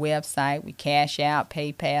on the website. We Cash Out,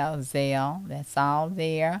 PayPal, Zelle. That's all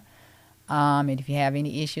there. And if you have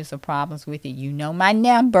any issues or problems with it, you know my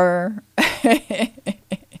number.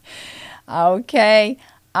 Okay.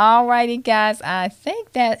 Alrighty, guys. I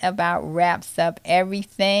think that about wraps up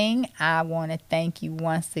everything. I want to thank you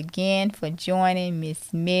once again for joining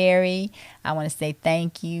Miss Mary. I want to say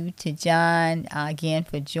thank you to John again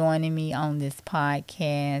for joining me on this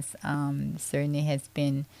podcast. Certainly has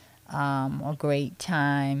been a great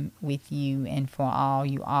time with you, and for all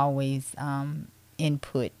you always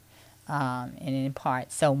input and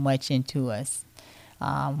impart so much into us.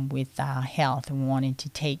 With our health and wanting to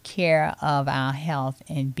take care of our health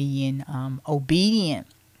and being obedient.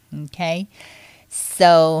 Okay.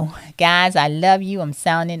 So, guys, I love you. I'm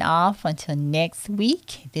sounding off until next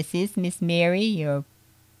week. This is Miss Mary, your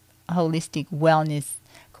holistic wellness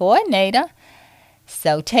coordinator.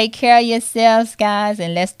 So take care of yourselves, guys,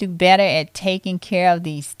 and let's do better at taking care of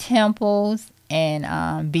these temples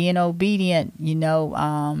and being obedient. You know,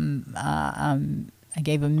 I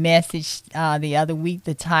gave a message the other week.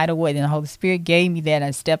 The title was, and the Holy Spirit gave me that.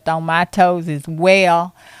 I stepped on my toes as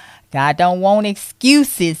well. God don't want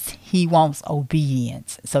excuses. He wants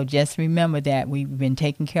obedience. So just remember that we've been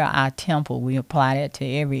taking care of our temple. We apply that to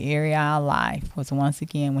every area of our life. Because once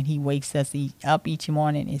again, when he wakes us up each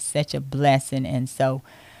morning, it's such a blessing. And so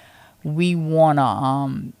we want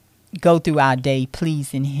to go through our day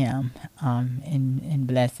pleasing him and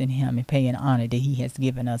blessing him and paying honor that he has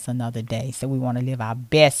given us another day. So we want to live our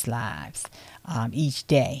best lives each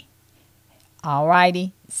day. All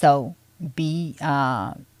righty. So be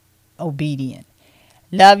obedient.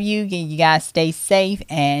 Love you. You guys stay safe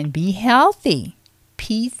and be healthy.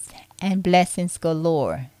 Peace and blessings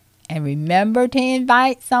galore. And remember to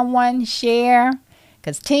invite someone, share,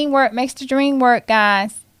 because teamwork makes the dream work,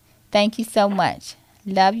 guys. Thank you so much.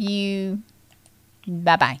 Love you.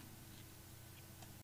 Bye-bye.